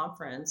control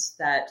conference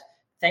that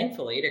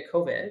thankfully to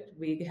COVID,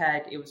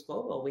 it was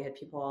global. We had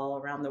people all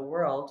around the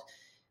world.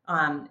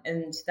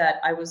 And that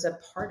I was a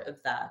part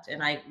of that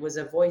and I was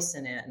a voice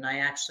in it and I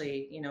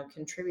actually,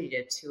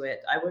 contributed to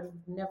it. I would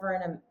never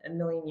in a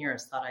million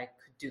years thought I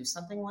could do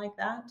something like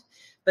that,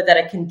 but that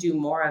I can do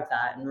more of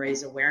that and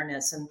raise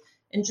awareness and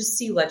just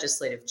see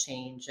legislative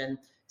change and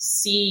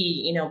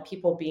see,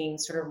 people being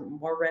sort of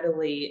more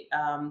readily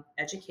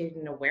educated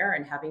and aware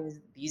and having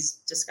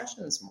these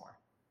discussions more.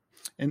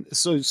 And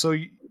so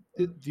do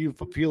you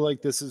feel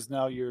like this is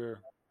now your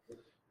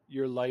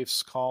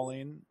life's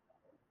calling?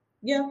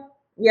 Yeah.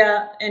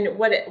 And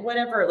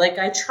whatever,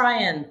 I try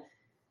and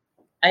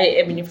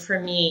I mean, for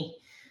me,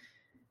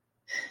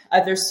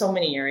 there's so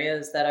many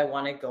areas that I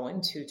want to go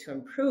into to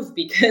improve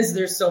because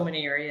there's so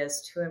many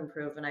areas to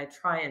improve. And I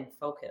try and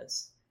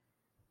focus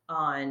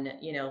on,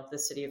 the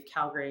city of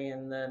Calgary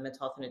and the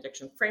mental health and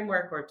addiction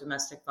framework or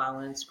domestic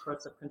violence,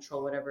 corrosive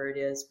control, whatever it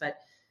is. But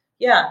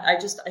yeah,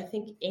 I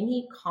think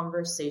any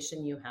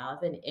conversation you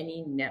have and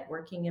any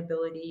networking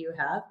ability you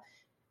have,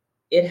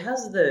 it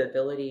has the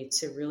ability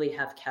to really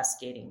have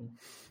cascading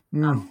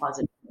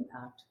positive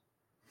impact.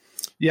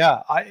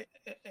 Yeah,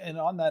 and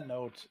on that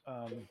note,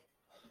 I'm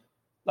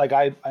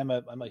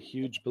a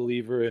huge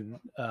believer in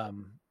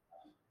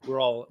we're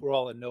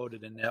all a node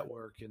in a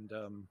network, and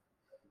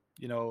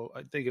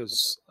I think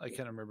I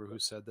can't remember who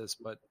said this,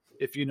 but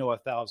if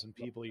 1,000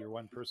 people, you're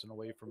one person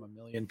away from 1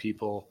 million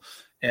people,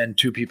 and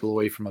 2 people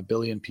away from 1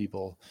 billion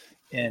people,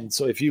 and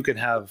so if you can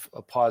have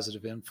a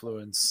positive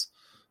influence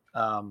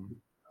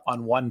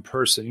on one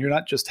person, you're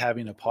not just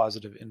having a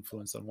positive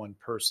influence on one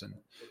person,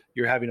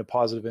 you're having a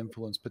positive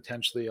influence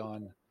potentially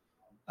on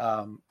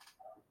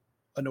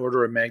an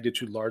order of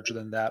magnitude larger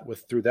than that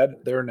through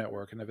their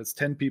network. And if it's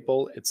 10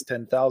 people, it's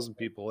 10,000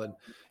 people.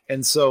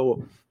 And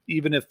so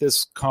even if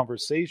this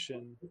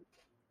conversation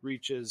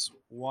reaches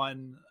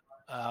one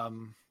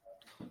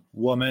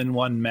woman,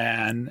 one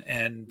man,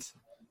 and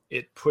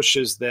it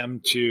pushes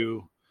them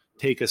to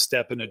take a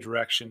step in a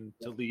direction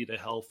to lead a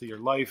healthier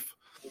life,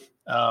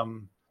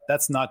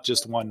 that's not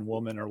just one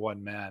woman or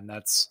one man.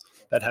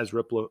 That has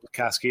ripple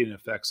cascading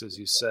effects, as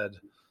you said,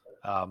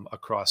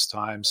 across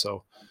time.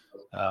 So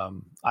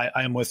I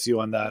am with you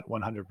on that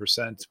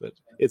 100%. But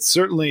it's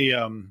certainly,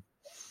 and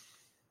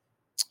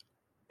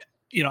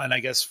I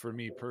guess for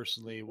me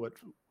personally, what,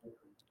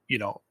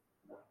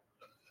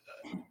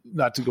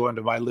 not to go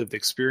into my lived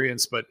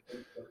experience, but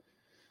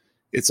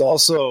it's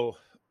also,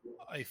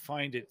 I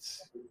find it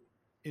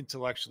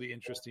intellectually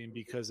interesting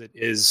because it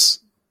is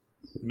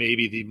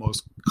maybe the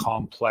most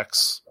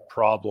complex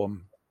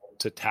problem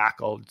to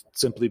tackle,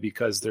 simply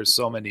because there's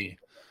so many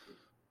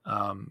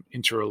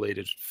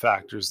interrelated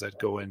factors that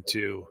go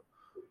into,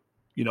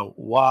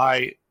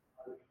 why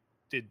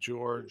did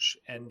George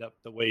end up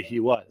the way he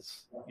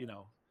was,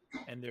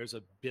 and there's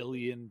a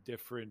billion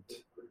different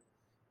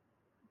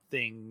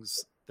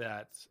things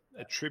that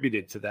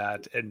attributed to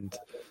that. And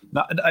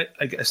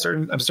I'm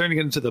starting to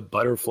get into the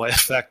butterfly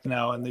effect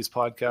now in these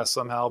podcasts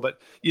somehow,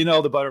 but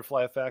the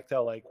butterfly effect,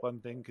 how like one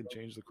thing can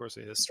change the course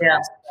of history.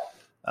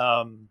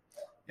 Yeah.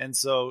 And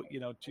so,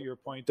 to your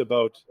point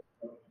about,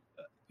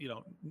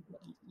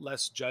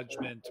 less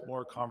judgment,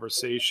 more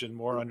conversation,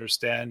 more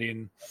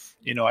understanding,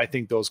 I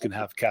think those can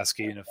have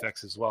cascading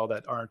effects as well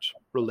that aren't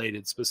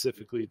related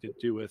specifically to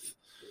do with,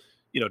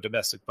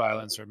 domestic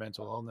violence or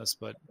mental illness,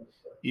 but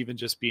even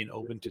just being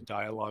open to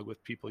dialogue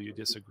with people you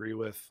disagree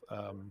with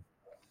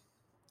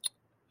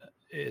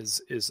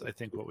is I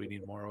think what we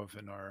need more of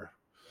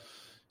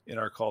in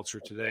our culture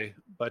today.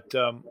 But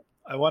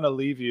I want to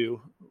leave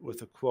you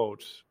with a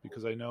quote,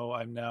 because I know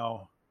I'm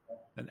now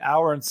an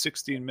hour and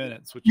 16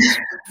 minutes, which is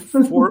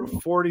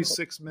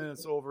 46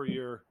 minutes over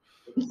your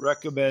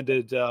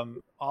recommended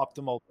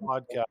optimal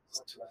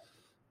podcast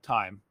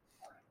time.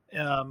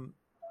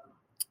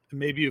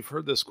 Maybe you've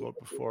heard this quote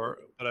before,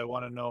 but I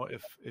want to know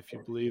if you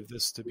believe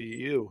this to be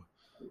you.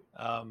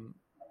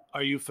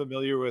 Are you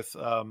familiar with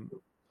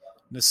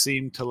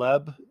Nassim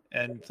Taleb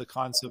and the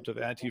concept of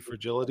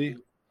anti-fragility?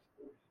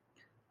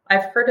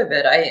 I've heard of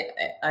it.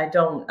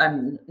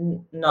 I'm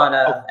not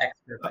an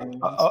expert by any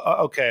means.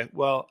 Okay.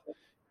 Well,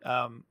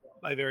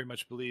 I very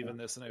much believe in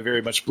this, and I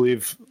very much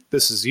believe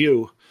this is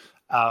you.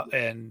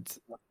 And,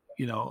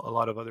 a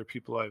lot of other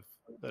people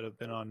that have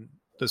been on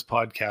this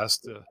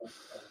podcast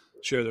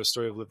share their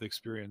story of lived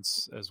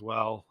experience as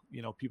well.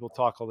 People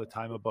talk all the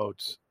time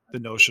about the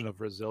notion of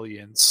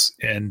resilience,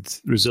 and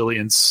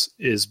resilience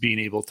is being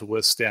able to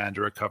withstand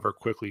or recover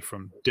quickly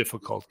from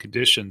difficult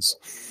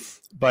conditions.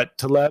 But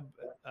Taleb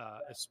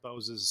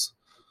espouses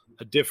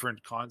a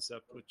different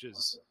concept, which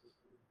is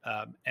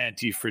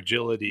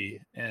anti-fragility.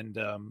 And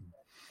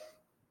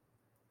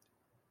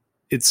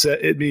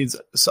it means,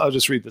 so I'll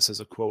just read this as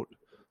a quote: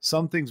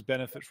 "Some things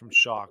benefit from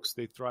shocks.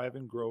 They thrive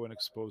and grow when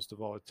exposed to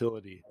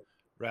volatility,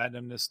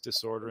 randomness,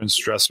 disorder, and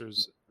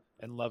stressors,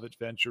 and love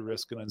adventure,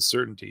 risk, and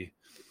uncertainty.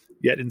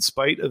 Yet in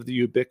spite of the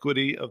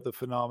ubiquity of the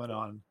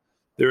phenomenon,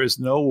 there is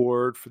no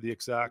word for the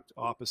exact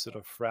opposite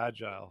of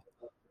fragile.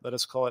 Let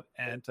us call it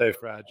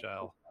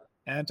anti-fragile.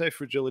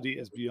 Anti-fragility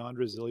is beyond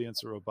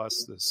resilience or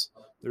robustness.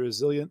 The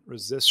resilient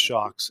resists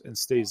shocks and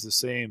stays the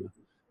same.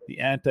 The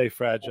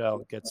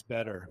anti-fragile gets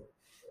better."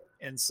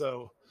 And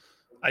so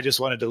I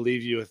just wanted to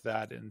leave you with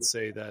that and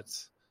say that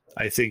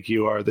I think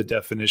you are the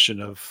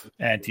definition of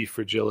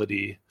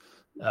anti-fragility,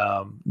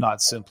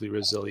 not simply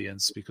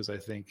resilience, because I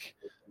think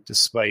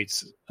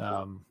despite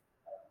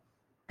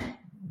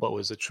what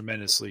was a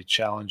tremendously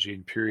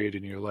challenging period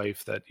in your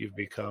life, that you've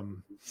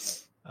become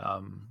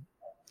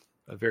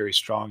a very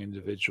strong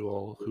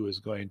individual who is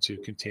going to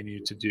continue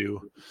to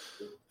do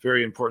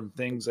very important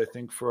things, I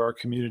think, for our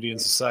community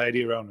and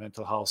society around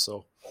mental health.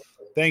 So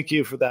thank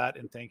you for that.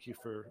 And thank you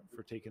for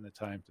taking the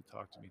time to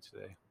talk to me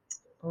today.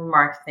 Well,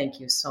 Mark, thank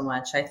you so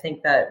much. I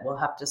think that we'll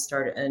have to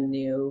start a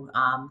new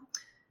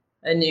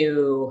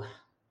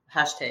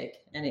hashtag,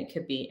 and it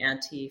could be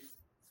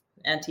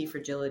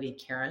anti-fragility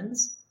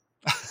Karens.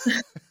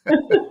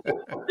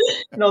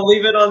 And I'll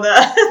leave it on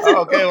that.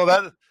 Okay, well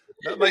that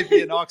might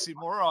be an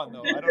oxymoron,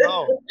 though. I don't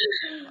know.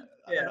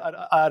 Yeah.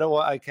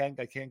 I can't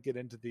get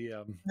into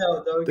the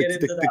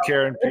the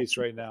Karen piece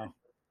right now.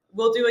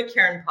 We'll do a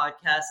Karen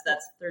podcast.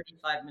 That's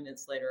 35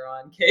 minutes later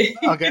on. Okay.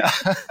 Okay.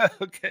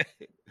 Okay.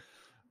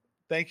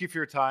 Thank you for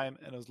your time,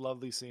 and it was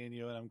lovely seeing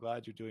you, and I'm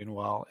glad you're doing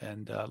well,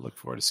 and look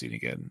forward to seeing you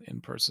again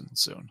in person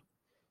soon.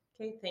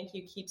 Okay, thank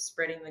you. Keep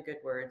spreading the good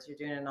words. You're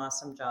doing an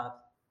awesome job.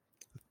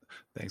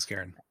 Thanks,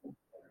 Karen.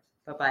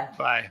 Bye-bye.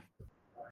 Bye.